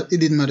didn't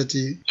matter to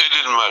you? It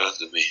didn't matter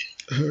to me.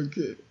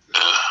 Okay.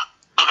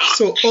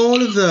 So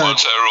all of that.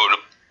 Once I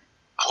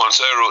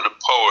wrote The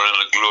Power and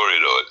the Glory,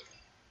 though,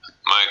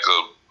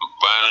 Michael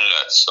banned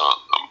that song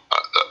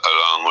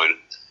along with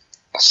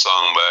a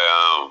song by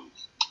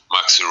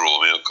Maxi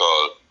Romeo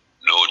called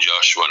No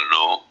Joshua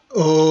No.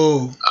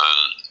 Oh.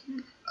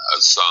 And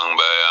a song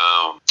by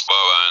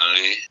Bob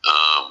Andy.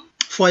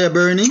 Fire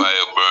Burning.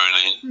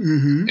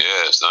 Mm-hmm.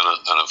 Yes,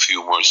 and a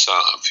few more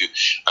songs.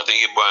 I think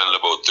he banned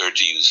about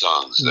 13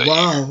 songs.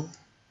 Wow.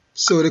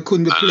 So they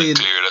couldn't be played. And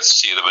declared a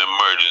state of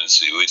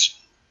emergency, which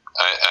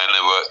I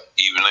never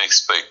even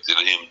expected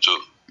him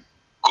to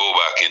go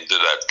back into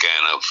that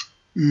kind of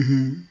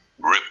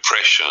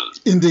repression.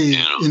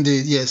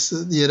 Indeed, yes.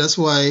 Yeah, that's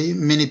why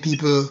many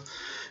people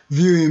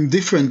view him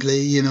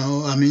differently,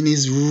 I mean,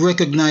 he's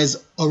recognized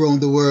around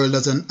the world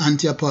as an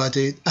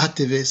anti-apartheid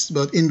activist,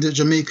 but in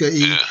Jamaica,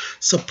 he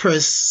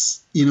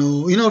suppressed, in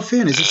all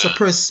fairness, he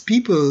suppressed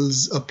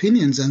people's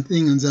opinions and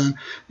things, and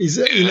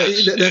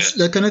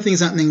that kind of thing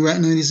is happening right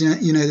now in the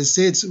United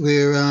States,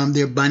 where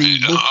they're banning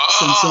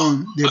books and so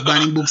on. They're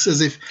banning books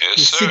as if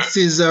the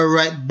 60s are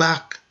right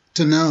back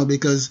to now,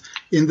 because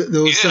in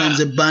those times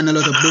they banned a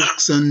lot of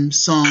books and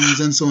songs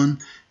and so on.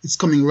 It's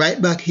coming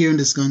right back here in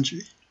this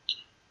country.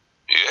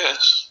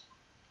 Yes.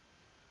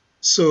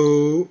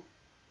 So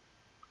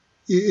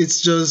it's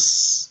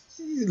just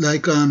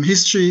like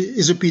history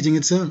is repeating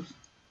itself.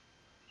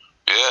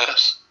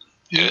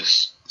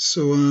 Yes.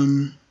 So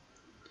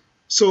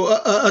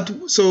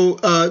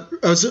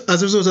as a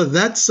result of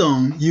that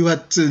song, you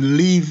had to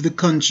leave the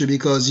country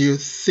because you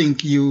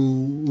think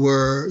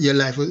your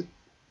life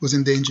was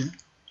in danger.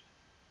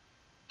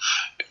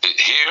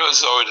 Here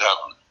is how it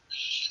happened.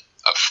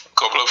 A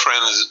couple of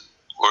friends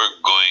were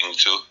going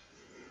to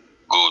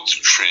go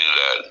to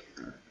Trinidad.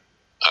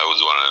 I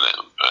was one of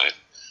them, right?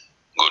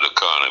 Go to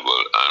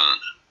Carnival, and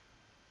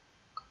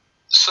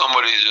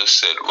somebody just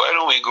said, "Why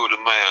don't we go to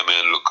Miami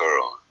and look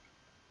around?"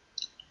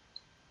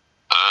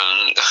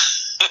 And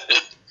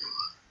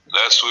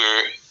that's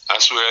where I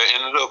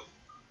ended up.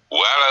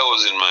 While I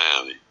was in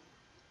Miami,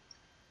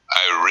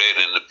 I read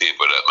in the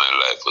paper that my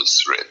life was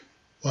threatened.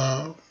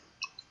 Wow.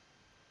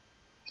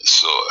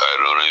 So I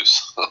don't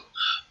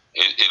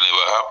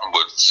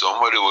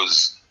somebody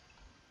was.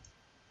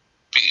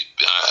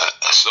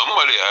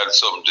 Somebody had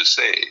something to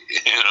say,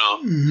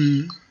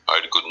 Mm-hmm. or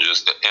it couldn't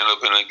just end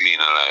up in a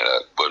cleaner like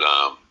that. But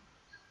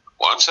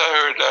once I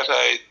heard that,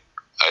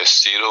 I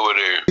stayed over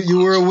there. You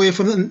were away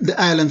from the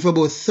island for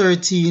about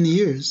 13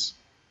 years.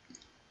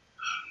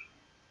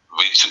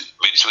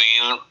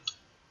 Between,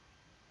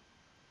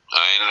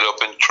 I ended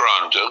up in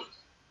Toronto,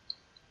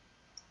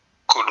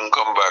 couldn't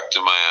come back to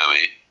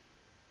Miami.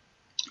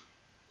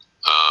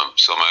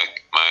 So my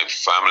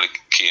family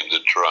came to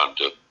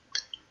Toronto,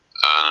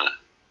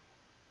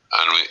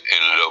 and we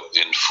ended up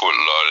in Fort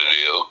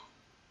Lauderdale,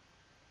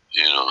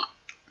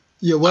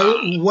 Yeah,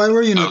 why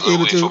were you not I was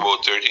able away to? for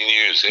about 13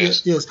 years,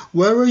 yes. Yes.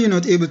 Why were you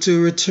not able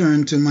to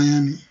return to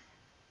Miami?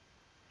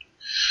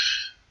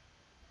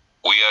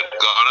 We had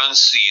gone and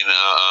seen,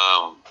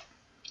 I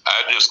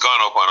had just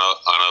gone up on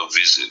a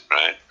visit,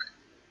 right?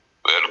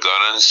 We had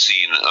gone and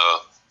seen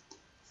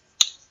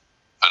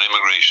an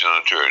immigration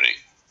attorney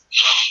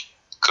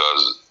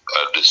because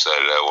I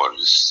decided I wanted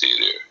to stay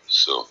there.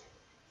 So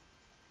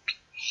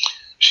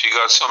she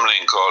got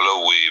something called a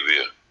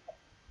waiver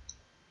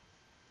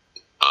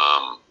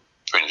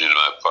printed in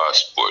my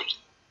passport,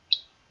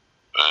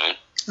 right?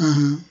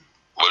 Uh-huh.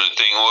 But the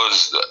thing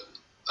was that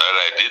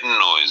I didn't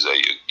know is that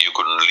you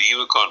couldn't leave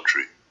a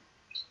country.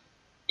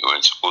 You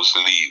weren't supposed to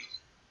leave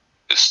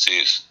the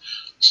States.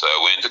 So I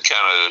went to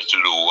Canada to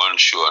do one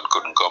show and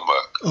couldn't come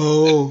back.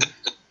 Oh.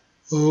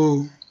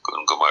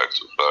 Couldn't come back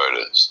to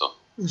Florida. So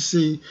I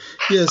see.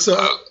 Yeah. So. I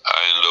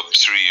ended up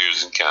 3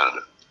 years in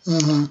Canada.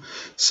 Uh-huh.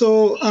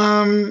 So,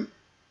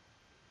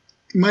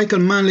 Michael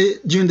Manley,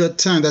 during that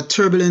time, that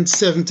turbulent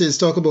 70s,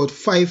 talk about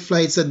 5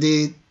 flights a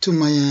day to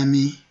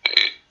Miami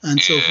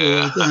and so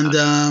forth. And,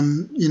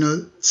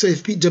 so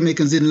if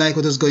Jamaicans didn't like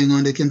what was going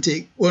on, they can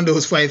take one of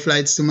those 5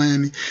 flights to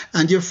Miami.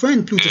 And your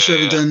friend Pluto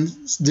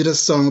Shervington did a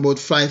song about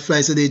 5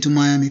 flights a day to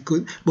Miami,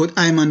 about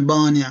Iman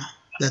Barnia,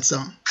 that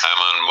song.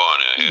 Iman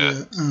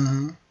Barnia,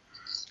 yeah.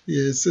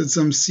 Yes, it's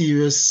some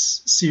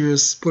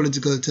serious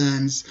political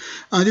times.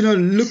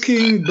 And,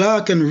 looking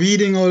back and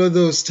reading all of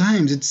those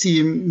times, it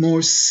seemed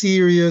more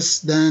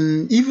serious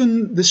than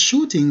even the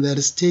shooting that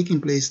is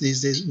taking place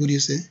these days, would you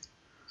say?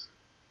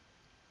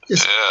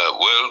 Yes. Yeah,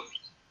 well,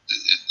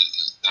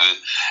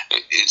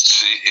 it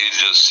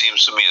just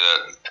seems to me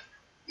that,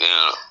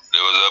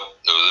 there was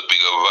a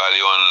bigger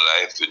value on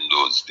life in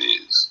those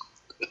days.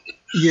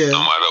 Yeah. No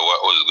matter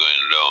what was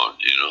going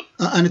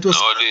down, And it was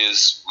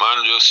nowadays,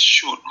 man just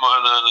shoot,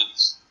 man, and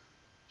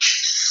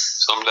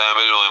sometimes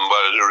I don't even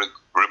bother to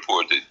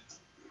report it.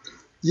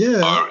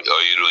 Yeah. Or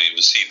you don't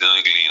even see it in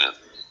the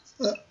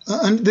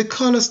cleaner. And the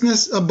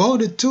callousness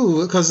about it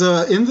too, because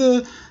in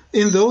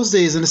those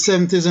days, in the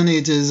 70s and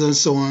 80s and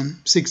so on,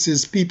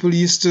 60s, people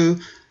used to,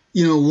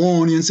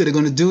 warn you and say they're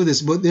going to do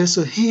this, but they're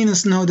so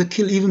heinous now they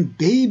kill even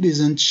babies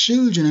and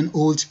children and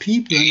old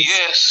people. And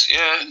yes.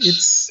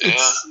 It's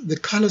the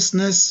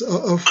callousness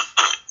of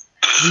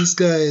these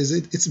guys.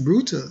 It's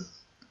brutal.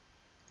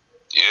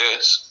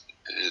 Yes,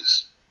 it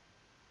is.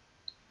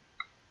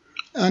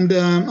 And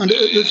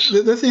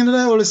the thing that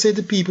I always say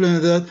to people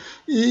is that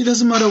it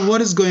doesn't matter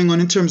what is going on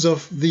in terms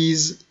of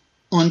these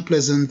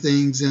unpleasant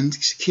things and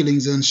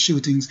killings and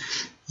shootings.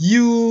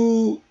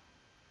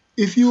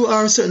 If you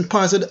are certain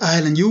parts of the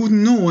island, you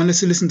wouldn't know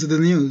unless you listen to the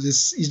news.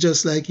 It's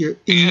just like you're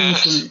immune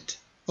from it,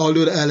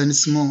 although the island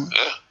is small.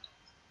 Yeah.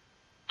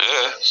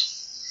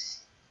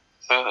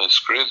 Yeah, it's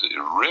crazy.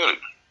 Really,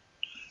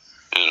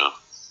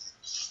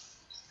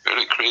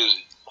 really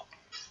crazy.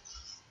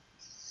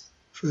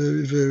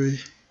 Very, very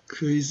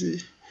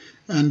crazy.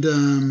 And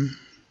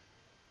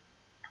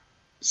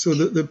so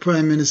the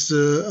Prime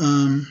Minister,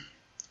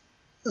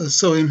 I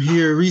saw him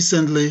here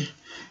recently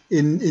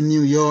in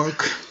New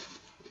York,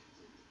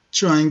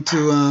 trying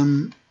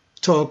to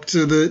talk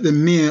to the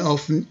mayor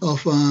of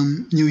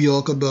New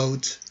York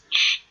about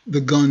the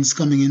guns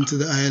coming into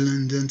the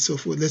island and so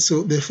forth. Let's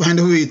hope they find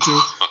a way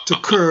to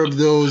curb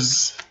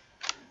those.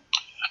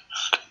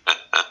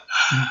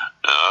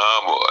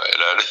 Oh boy,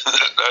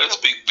 that is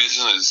big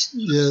business.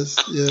 Yes,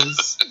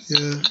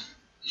 yeah.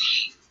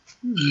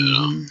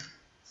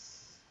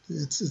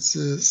 It's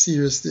a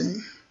serious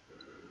thing.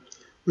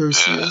 Very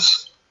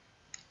serious.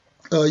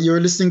 You're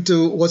listening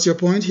to What's Your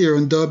Point here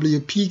on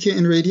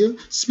WPKN Radio,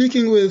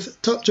 speaking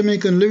with top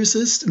Jamaican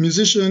lyricist,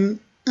 musician,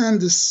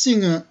 and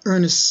singer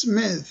Ernest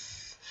Smith.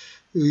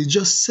 We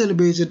just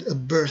celebrated a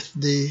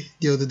birthday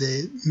the other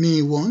day,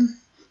 May 1,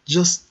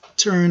 just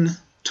turned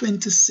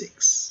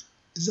 26.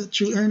 Is that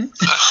true, Ernest?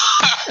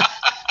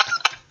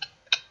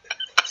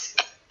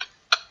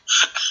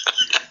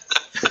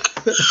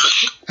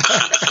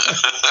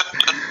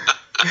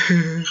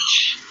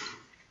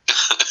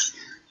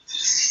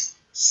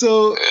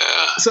 So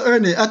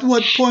Ernie, at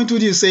what point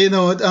would you say,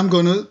 I'm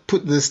gonna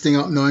put this thing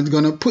up now? I'm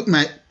gonna put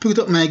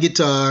up my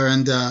guitar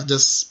and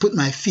just put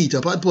my feet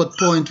up. At what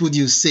point would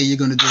you say you're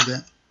gonna do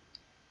that?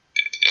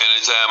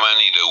 Anytime I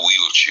need a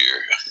wheelchair.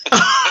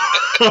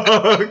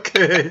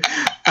 Okay,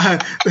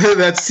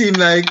 that seemed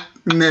like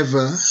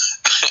never.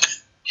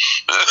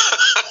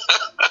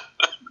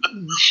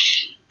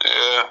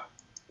 Yeah.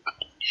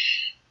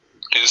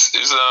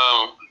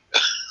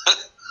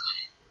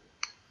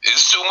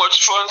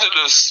 just fun to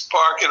just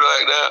park it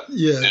like that.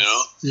 Yes, You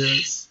know?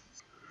 yes.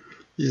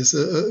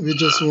 We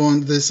just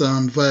want this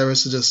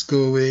virus to just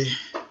go away,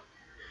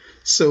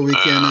 so we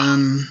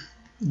can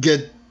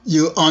get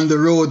you on the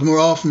road more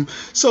often.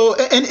 So,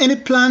 any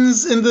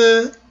plans in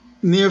the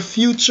near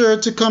future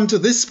to come to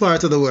this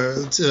part of the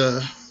world?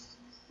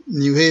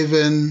 New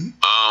Haven,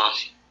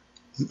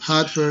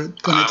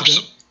 Hartford,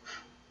 Connecticut?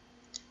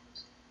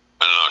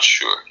 I'm not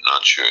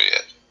sure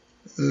yet.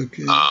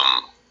 Okay.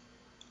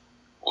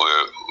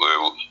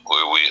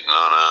 We're waiting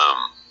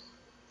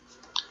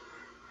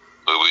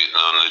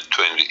on the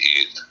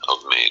 28th of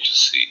May to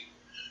see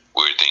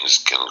where things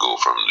can go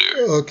from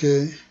there.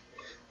 Okay.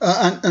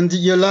 And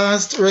your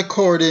last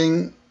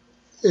recording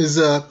is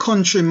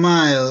Country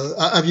Mile.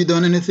 Have you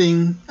done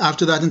anything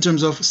after that in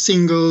terms of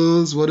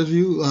singles? What have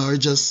you, or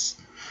just?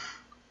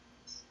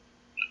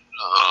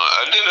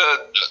 I did a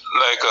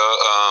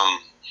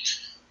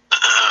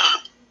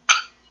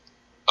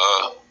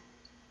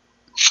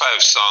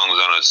 5 songs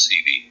on a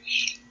CD.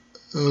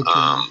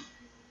 Okay.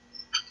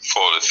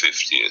 For the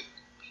 50th.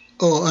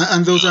 Oh,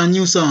 and those are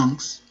new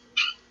songs.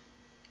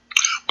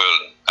 Well,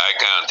 I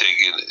Can't Take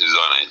It is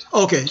on it.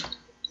 Okay.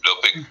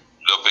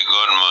 Duppy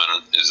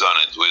Gunman is on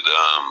it with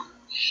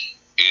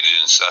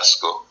Adrian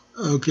Sasko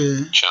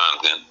Okay.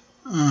 chanting.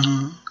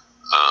 Uh-huh.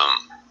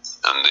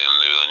 And then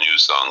there's a new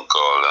song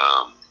called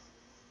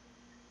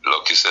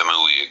Lucky Semi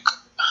Week.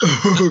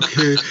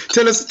 Okay.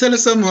 Tell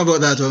us some more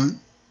about that one.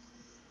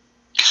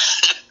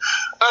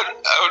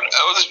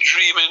 I was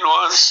dreaming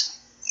once,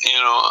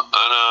 and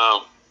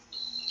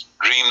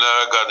dream that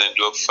I got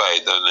into a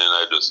fight, and then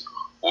I just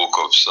woke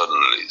up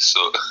suddenly.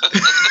 So,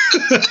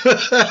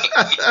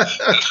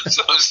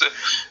 so I said,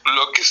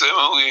 lucky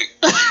semi week.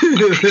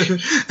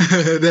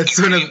 That's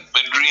one of.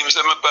 My dreams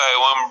I buy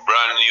one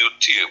brand new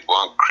tape,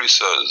 one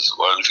Chris's,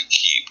 one to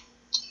keep.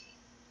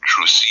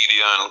 Through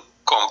CD and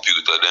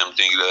computer, them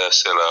things that I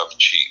sell off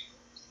cheap.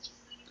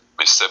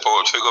 I step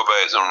out to go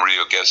buy some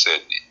real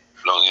cassette,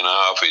 long in a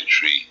half a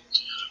tree.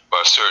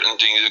 But certain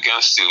things you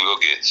can still go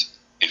get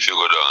if you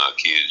go down a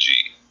KG.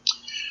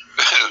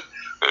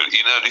 Well,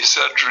 this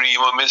a dream,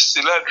 I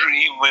still a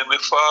dream when me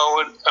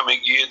forward at my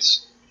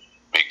gates.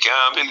 Me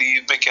can't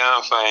believe me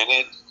can't find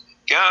it.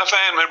 Can't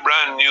find my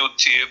brand new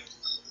tape.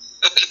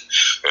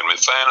 When me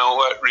find out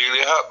what really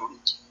happened.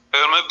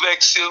 Well, my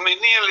back still me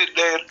nearly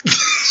dead.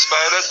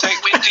 Spider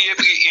take me tape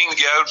in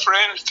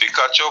girlfriend to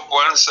catch up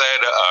one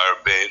side of our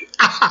bed.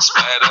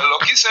 Spider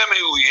lucky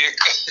semi week.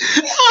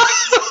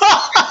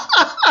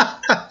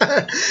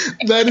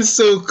 That is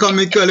so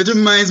comical. It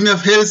reminds me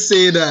of Hell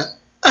Say That.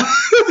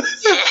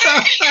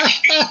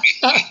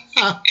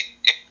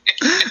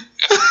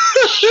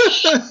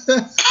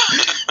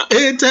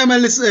 Anytime I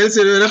listen to it,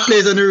 whether I play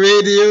it on the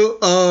radio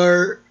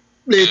or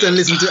play it and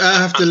listen to it, I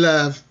have to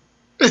laugh.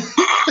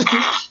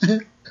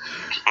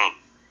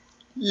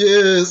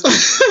 Yes. I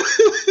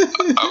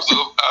have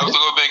to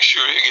go make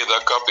sure you get a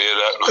copy of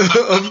that one.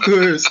 Of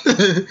course.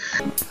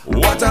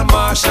 What a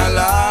martial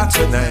art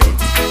tonight.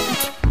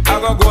 I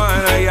go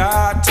on a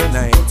yard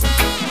tonight.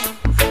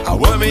 I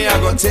want me, I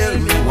go tell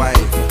me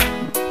wife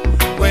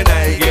when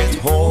I get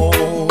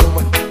home.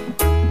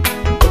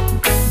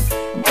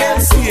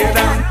 Can't see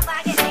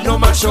that. No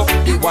mash up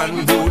the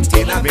one boot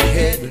in my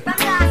head.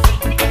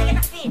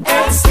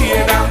 Can't see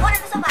that.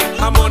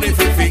 I'm money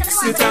to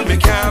fix it and me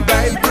can't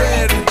buy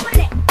bread.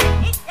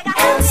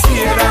 Can't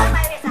see that.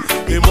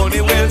 The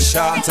money well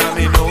short and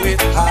me know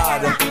it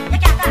hard.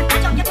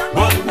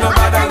 But no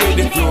matter with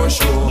the floor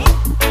show.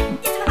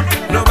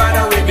 No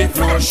matter with the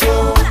floor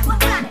show.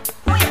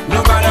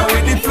 No matter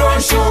with the floor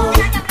show.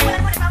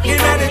 In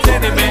the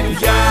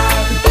tenement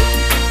yard.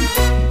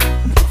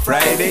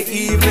 Friday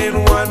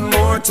evening one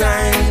more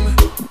time.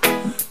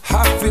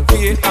 Happy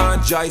paid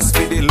and Joyce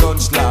for the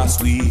lunch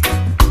last week.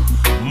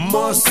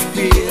 Must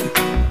pay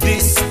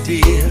this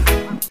day.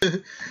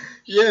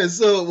 Yeah,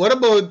 so what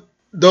about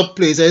dub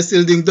plates? Are you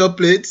still doing dub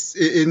plates?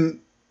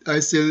 I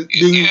still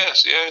doing...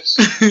 Yes.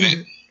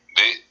 they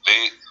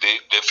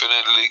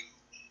definitely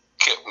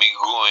kept me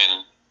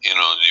going,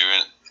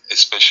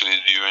 especially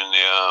during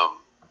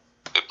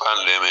the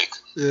pandemic.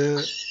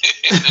 Yeah.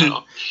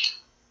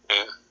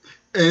 Yeah.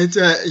 And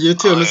you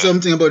told me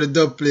something about the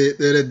dub plate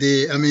the other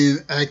day. I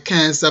mean, I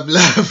can't stop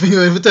laughing.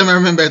 Every time I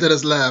remember it, I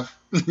just laugh.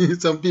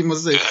 Some people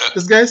say,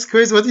 this guy's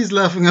crazy, what he's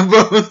laughing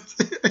about.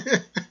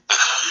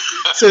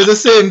 So it's the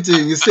same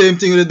thing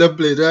with the dub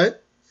plate, right?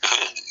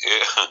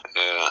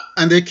 Yeah.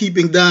 And they're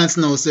keeping dance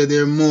now, so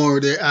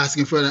they're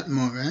asking for that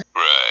more, right?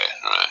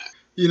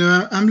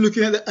 Right. I'm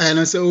looking at the island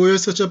and say, oh, we're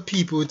such a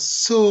people with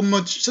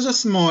such a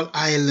small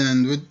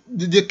island. With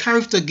the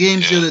character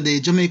games the other day,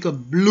 Jamaica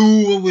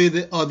blew away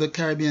the other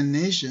Caribbean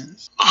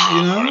nations,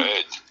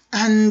 Right.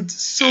 and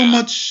so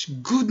much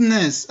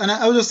goodness. And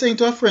I was just saying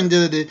to a friend the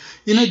other day,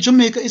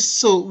 Jamaica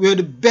is we're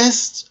the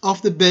best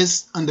of the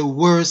best and the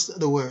worst of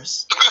the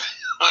worst.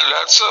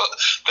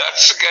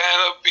 That's the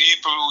kind of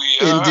people we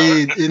are.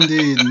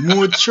 Indeed.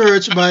 More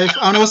church by,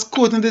 and I was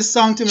quoting this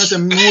song to him, I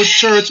said, more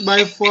church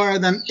by far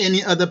than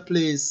any other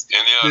place.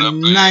 The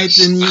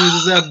nightly news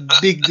is a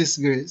big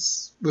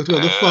disgrace. But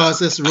we're the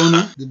fastest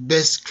runner, the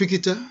best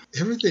cricketer,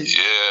 everything.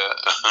 Yeah.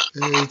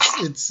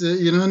 It's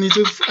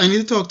I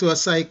need to talk to a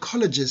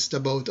psychologist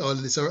about all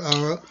this,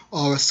 or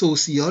a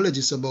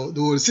sociologist about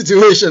the whole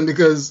situation,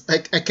 because I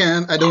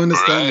don't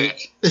understand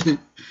it.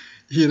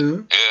 You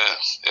know?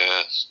 Yes.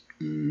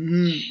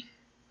 Mm-hmm.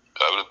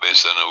 Have the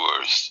best and the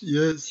worst.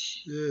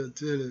 Yes,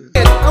 tell you.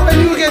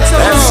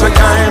 That's the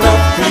kind of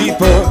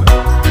people.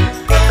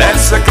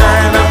 That's the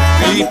kind of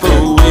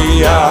people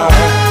we are.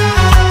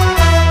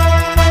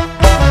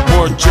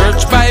 More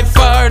church by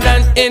far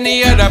than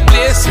any other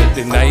place. Yet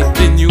the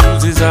nightly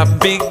news is a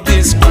big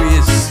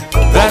disgrace.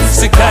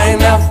 That's the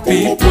kind of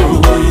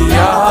people we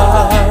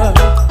are.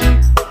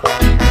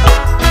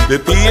 The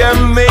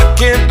PM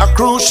making a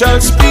crucial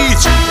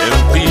speech,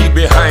 MP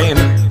behind,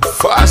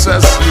 fast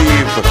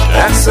asleep.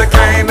 That's the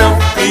kind of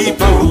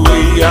people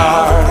we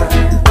are.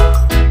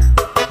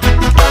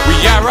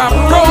 We are a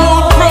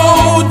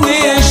proud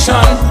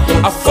nation,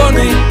 a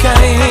funny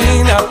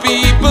kind of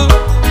people,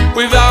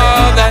 with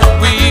all that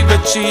we've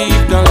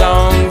achieved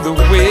along the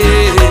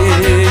way.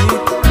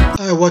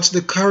 I watched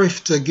the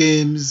Carifta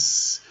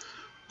games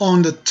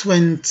on the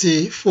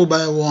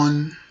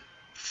 24x1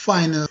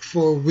 final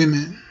for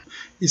women.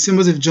 It seems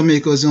as if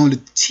Jamaica was the only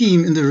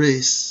team in the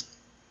race.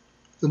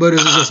 The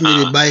others were just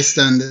merely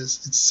bystanders.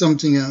 It's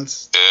something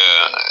else.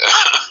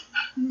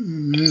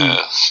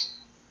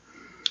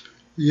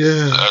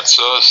 Yeah. That's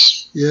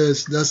us.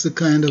 Yes, that's the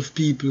kind of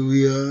people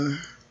we are.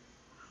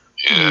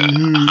 Yeah.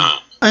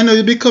 I know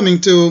you'll be coming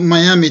to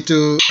Miami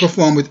to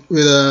perform with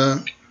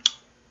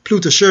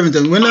Pluto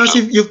Shervington. When last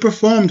you've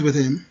performed with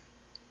him?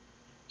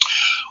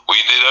 We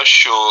did a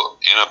show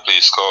in a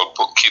place called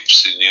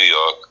Poughkeepsie, New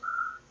York,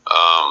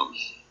 a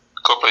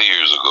couple of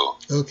years ago.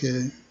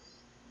 Okay.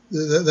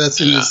 That's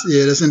in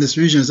that's in this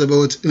region. It's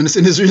about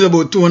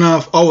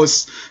 2.5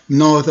 hours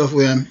north of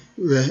where I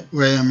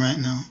am right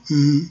now.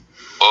 Mm-hmm.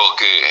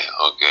 Okay.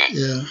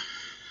 Yeah.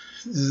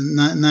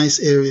 Nice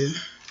area.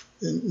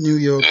 New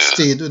York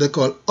State, what they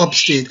call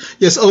upstate.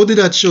 Yes, how did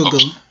that show go?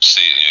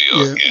 Upstate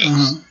New York, yes.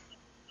 Uh-huh.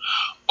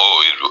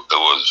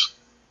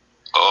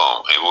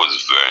 It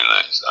was very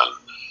nice. And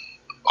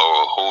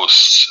our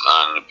hosts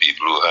and the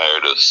people who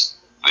hired us,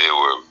 they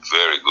were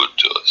very good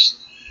to us.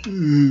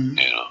 Mm-hmm.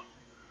 You know.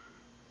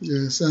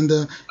 Yes, and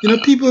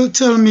people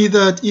tell me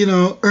that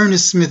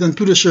Ernest Smith and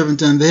Pluto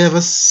Shervington, they have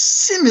a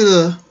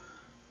similar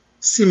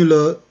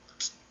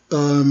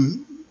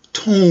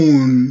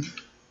tone.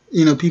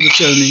 People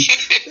tell me.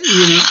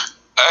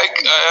 I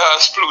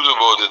ask Pluto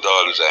about it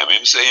all the time.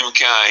 Him say him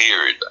can't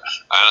hear it,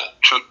 and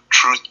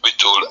truth be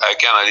told, I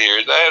cannot hear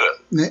it either.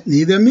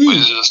 Neither me. But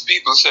it's just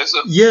people say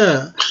so.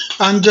 Yeah,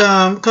 and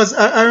because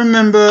I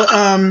remember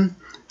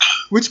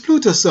which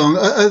Pluto song?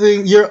 I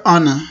think Your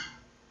Honor,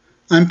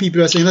 and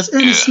people are saying that's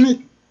Ernest Smith,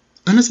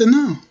 and I said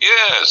no.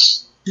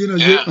 Yes. Your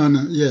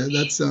Honor. Yeah,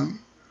 that song.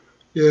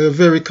 Yeah, a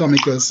very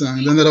comical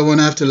song. Then I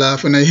won't have to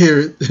laugh when I hear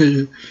it.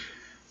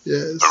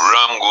 Yes.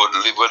 Ram God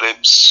live what they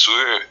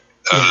swear.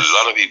 A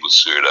lot of people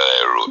swear that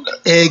I wrote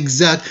that.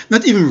 Exact.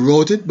 Not even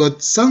wrote it,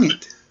 but sung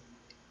it.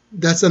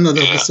 That's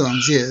another of the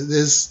songs. Yeah,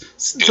 there's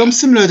some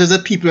similarities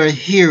that people are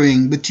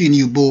hearing between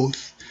you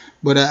both,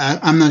 but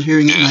I'm not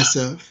hearing it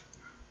myself.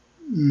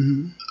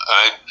 Mm-hmm.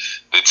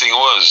 The thing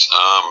was,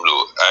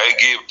 I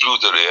gave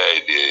Pluto the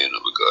idea,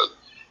 because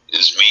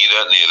it's me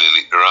that nearly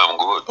licked Ram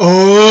God.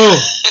 Oh,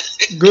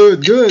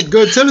 good.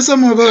 Tell us some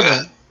more about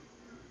that.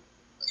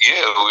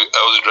 Yeah, I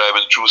was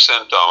driving through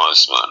St.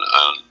 Thomas, man,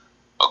 and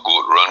a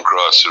goat run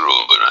across the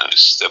road, and I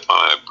step on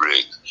my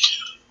brake,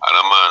 and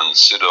a man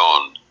sit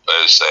down by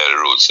the side of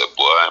the road, say,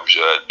 boy, I'm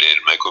sure I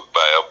did make a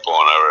buy a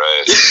pound of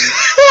rice.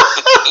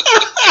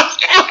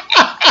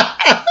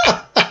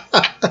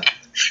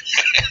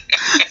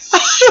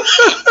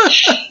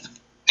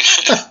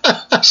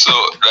 So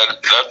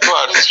that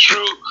part is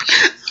true,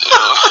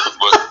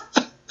 but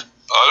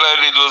all I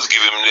did was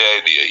give him the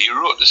idea. He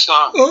wrote the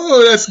song.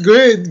 Oh, that's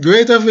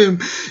great of him.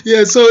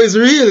 Yeah, so it's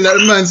real.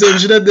 That man said,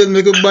 should have done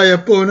make a buy a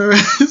pound of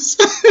rice.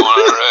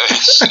 Pound of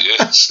rice,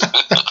 yes.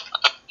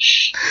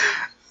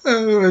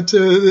 But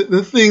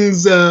the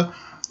things, the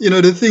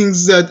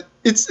things that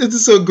it's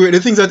so great. The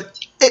things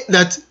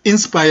that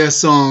inspire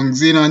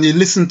songs, and you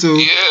listen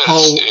to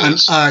how an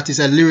artist,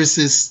 a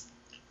lyricist,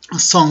 a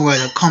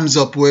songwriter comes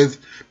up with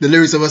the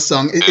lyrics of a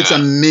song. It's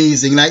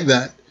amazing, like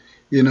that.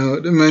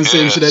 The man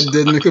saying should have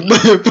did make a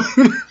buy a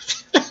pound.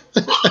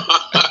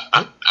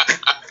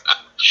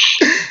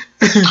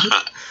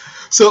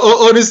 So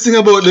all this thing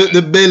about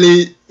the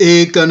belly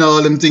ache and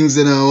all them things,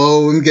 we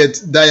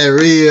get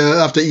diarrhea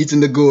after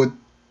eating the goat.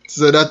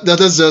 So that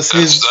was just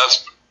his.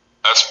 That's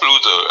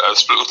Pluto.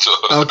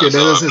 Okay,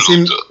 that was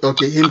him.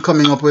 Okay, him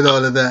coming up with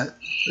all of that.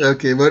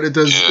 Okay, but it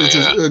was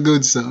a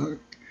good song,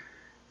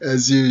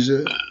 as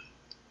usual.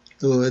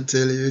 Oh, I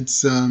tell you,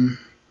 it's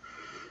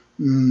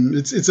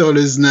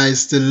always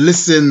nice to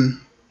listen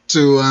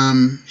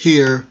to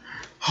hear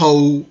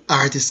how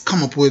artists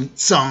come up with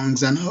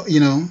songs, and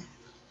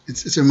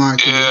it's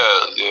remarkable.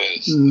 Yeah,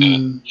 yes.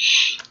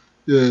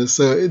 Yeah.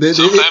 So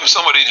sometimes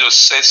somebody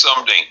just says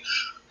something,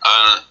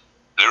 and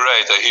the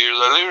writer hears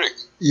a lyric.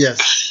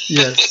 Yes,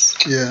 yeah.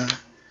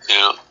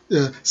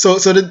 Yeah. So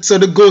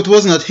the goat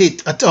was not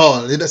hit at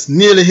all. It was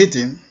nearly hit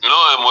him. No,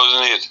 it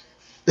wasn't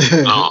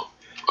hit. No,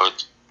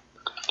 but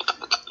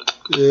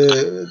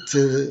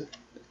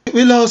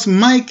we lost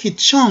Mikey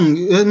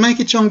Chung.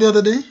 Mikey Chung the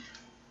other day.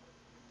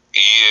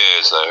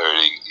 yes, I heard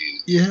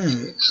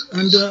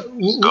And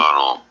he's gone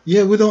home.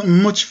 yeah, without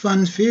much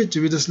fanfare,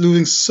 we're just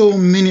losing so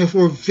many of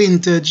our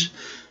vintage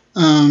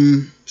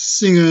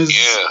singers.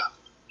 Yeah.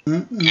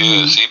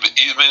 Yes,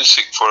 he's been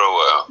sick for a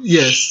while.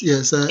 Yes,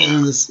 I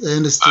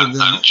understood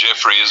that. And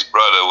Jeffrey's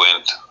brother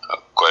went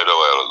quite a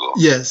while ago.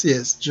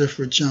 Yes,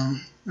 Jeffrey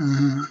Chung.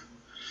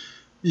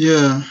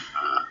 Yeah.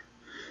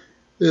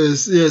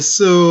 Yes.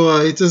 So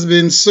it has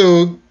been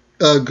so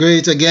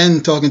great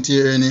again talking to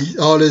you, Ernie.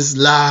 Always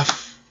laugh.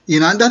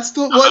 And that's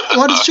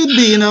what it should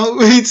be.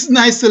 It's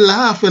nice to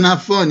laugh and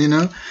have fun.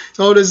 It's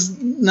always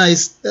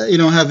nice,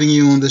 having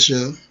you on the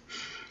show.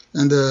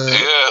 And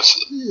yes.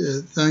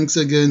 Yeah, thanks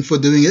again for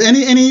doing it.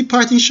 Any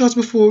parting shots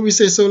before we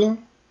say so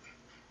long?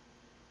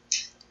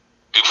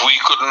 If we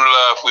couldn't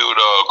laugh, we would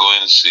all go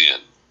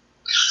insane.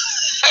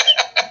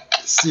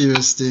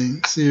 Serious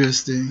thing.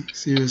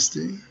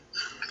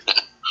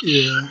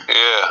 Yeah.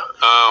 Yeah.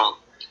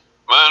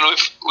 Man,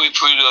 if we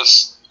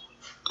just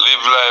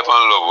live life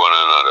and love one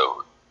another.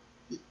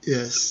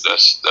 Yes.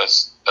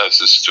 That's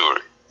the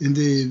story.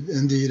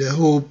 Indeed. I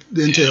hope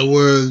the entire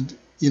world,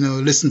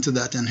 listened to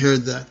that and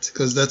heard that,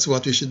 because that's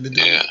what we should be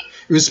doing. Yeah.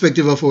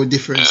 Irrespective of our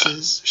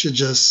differences, we should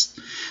just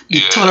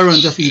be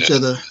tolerant of each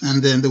other,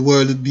 and then the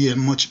world would be a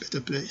much better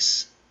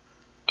place.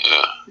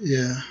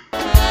 Yeah.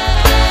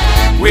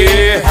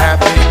 We're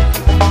happy.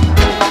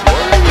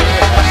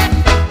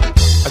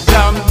 A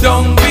jam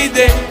down with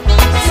it.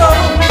 So,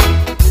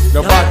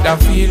 no matter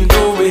feel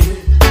no way.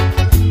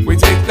 We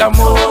take the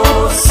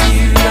most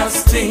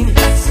serious things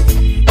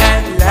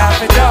and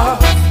laugh it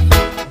off.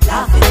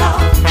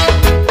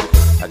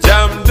 A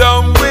jam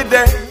down with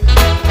it.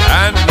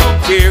 And don't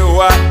care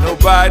what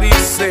nobody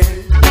say.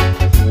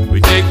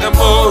 We take the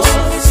most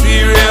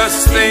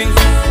serious things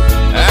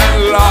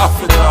and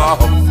laugh it off.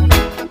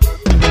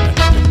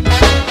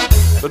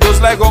 So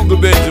just like Uncle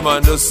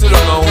Benjamin, just sit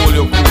down and hold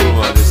your cool,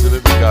 man. You see me,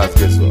 because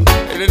guess what?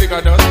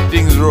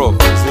 Things rough,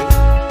 you see?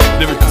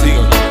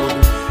 Everything.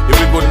 If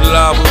we couldn't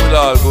laugh, we would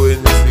all go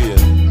in the sea.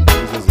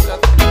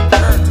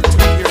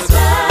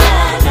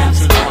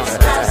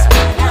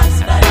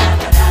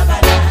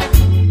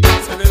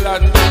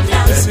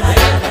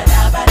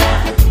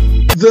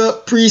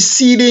 The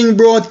preceding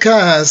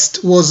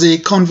broadcast was a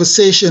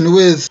conversation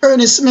with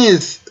Ernie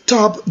Smith,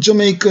 top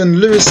Jamaican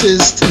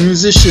lyricist,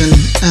 musician,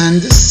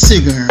 and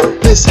singer.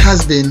 This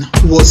has been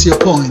What's Your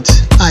Point?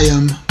 I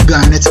am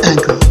Garnet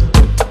Ankle.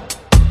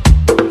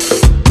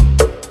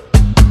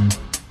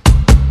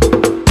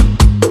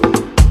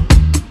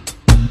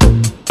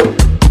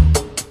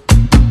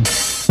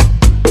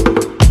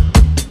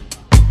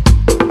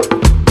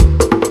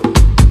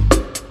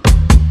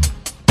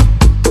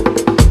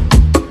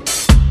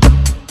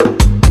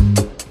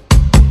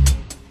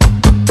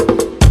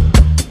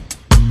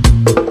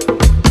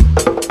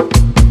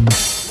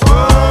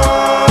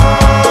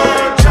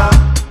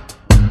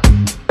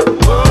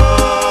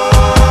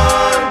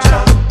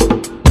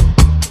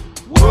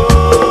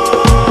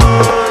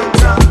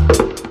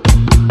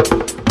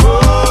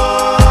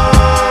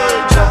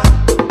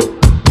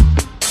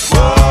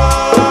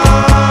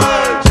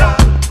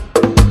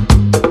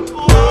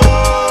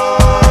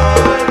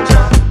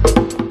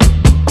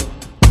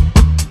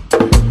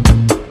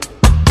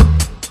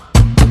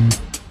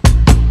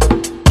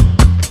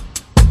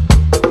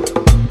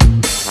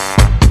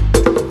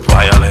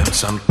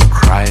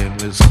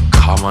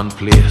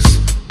 Commonplace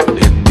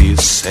in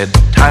these sad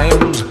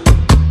times.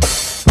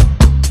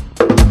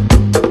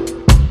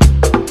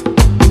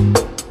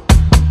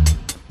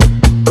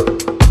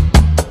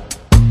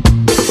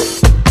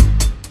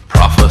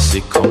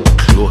 Prophecy come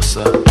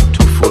closer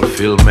to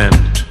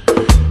fulfillment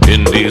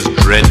in these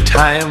dread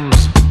times.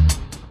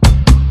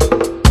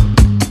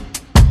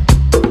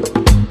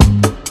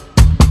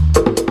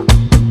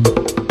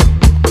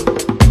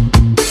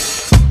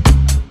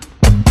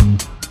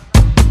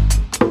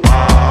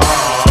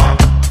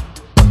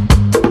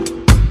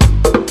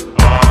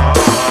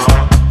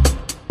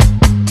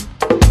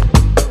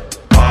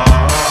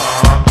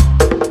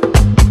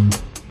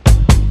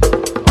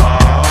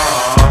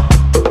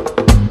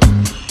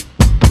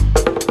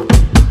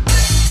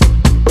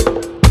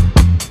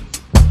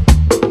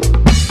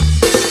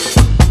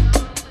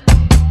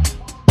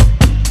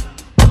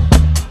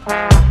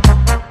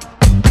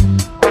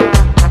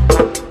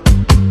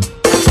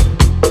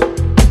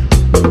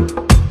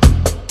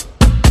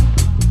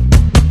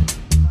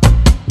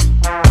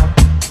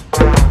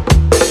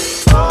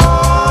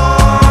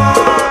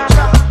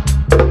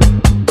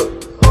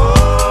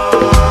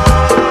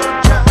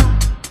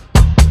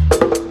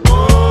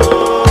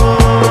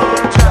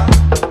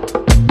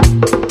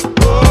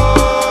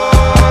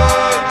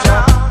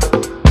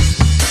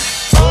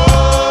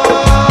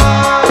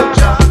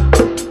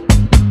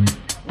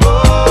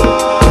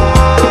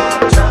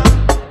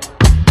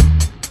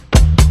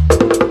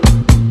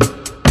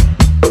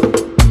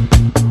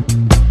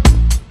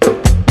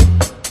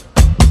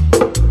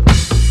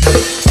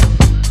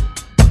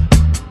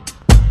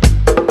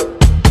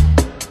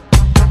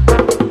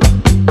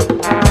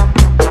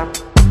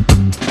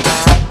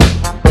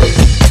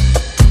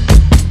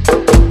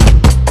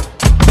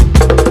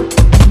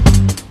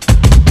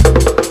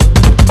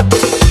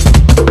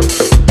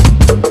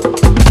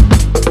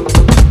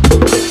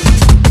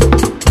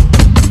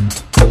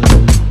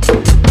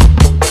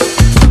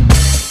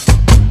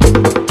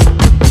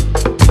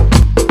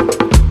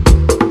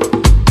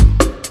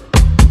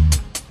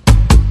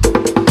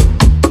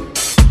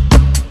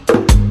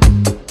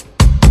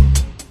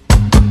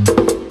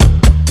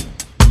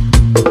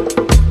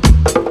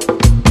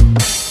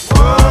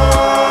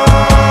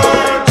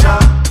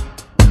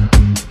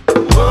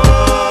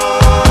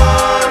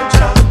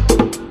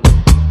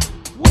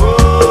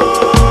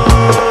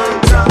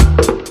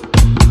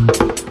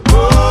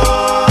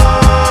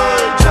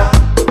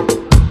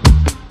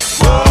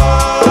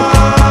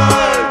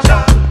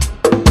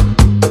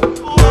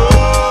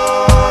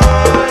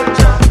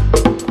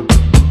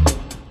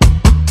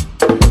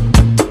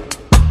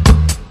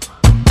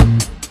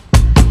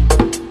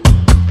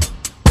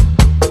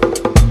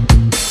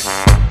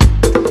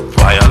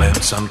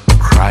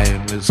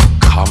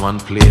 one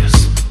place.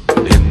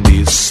 In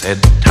these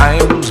said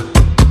times,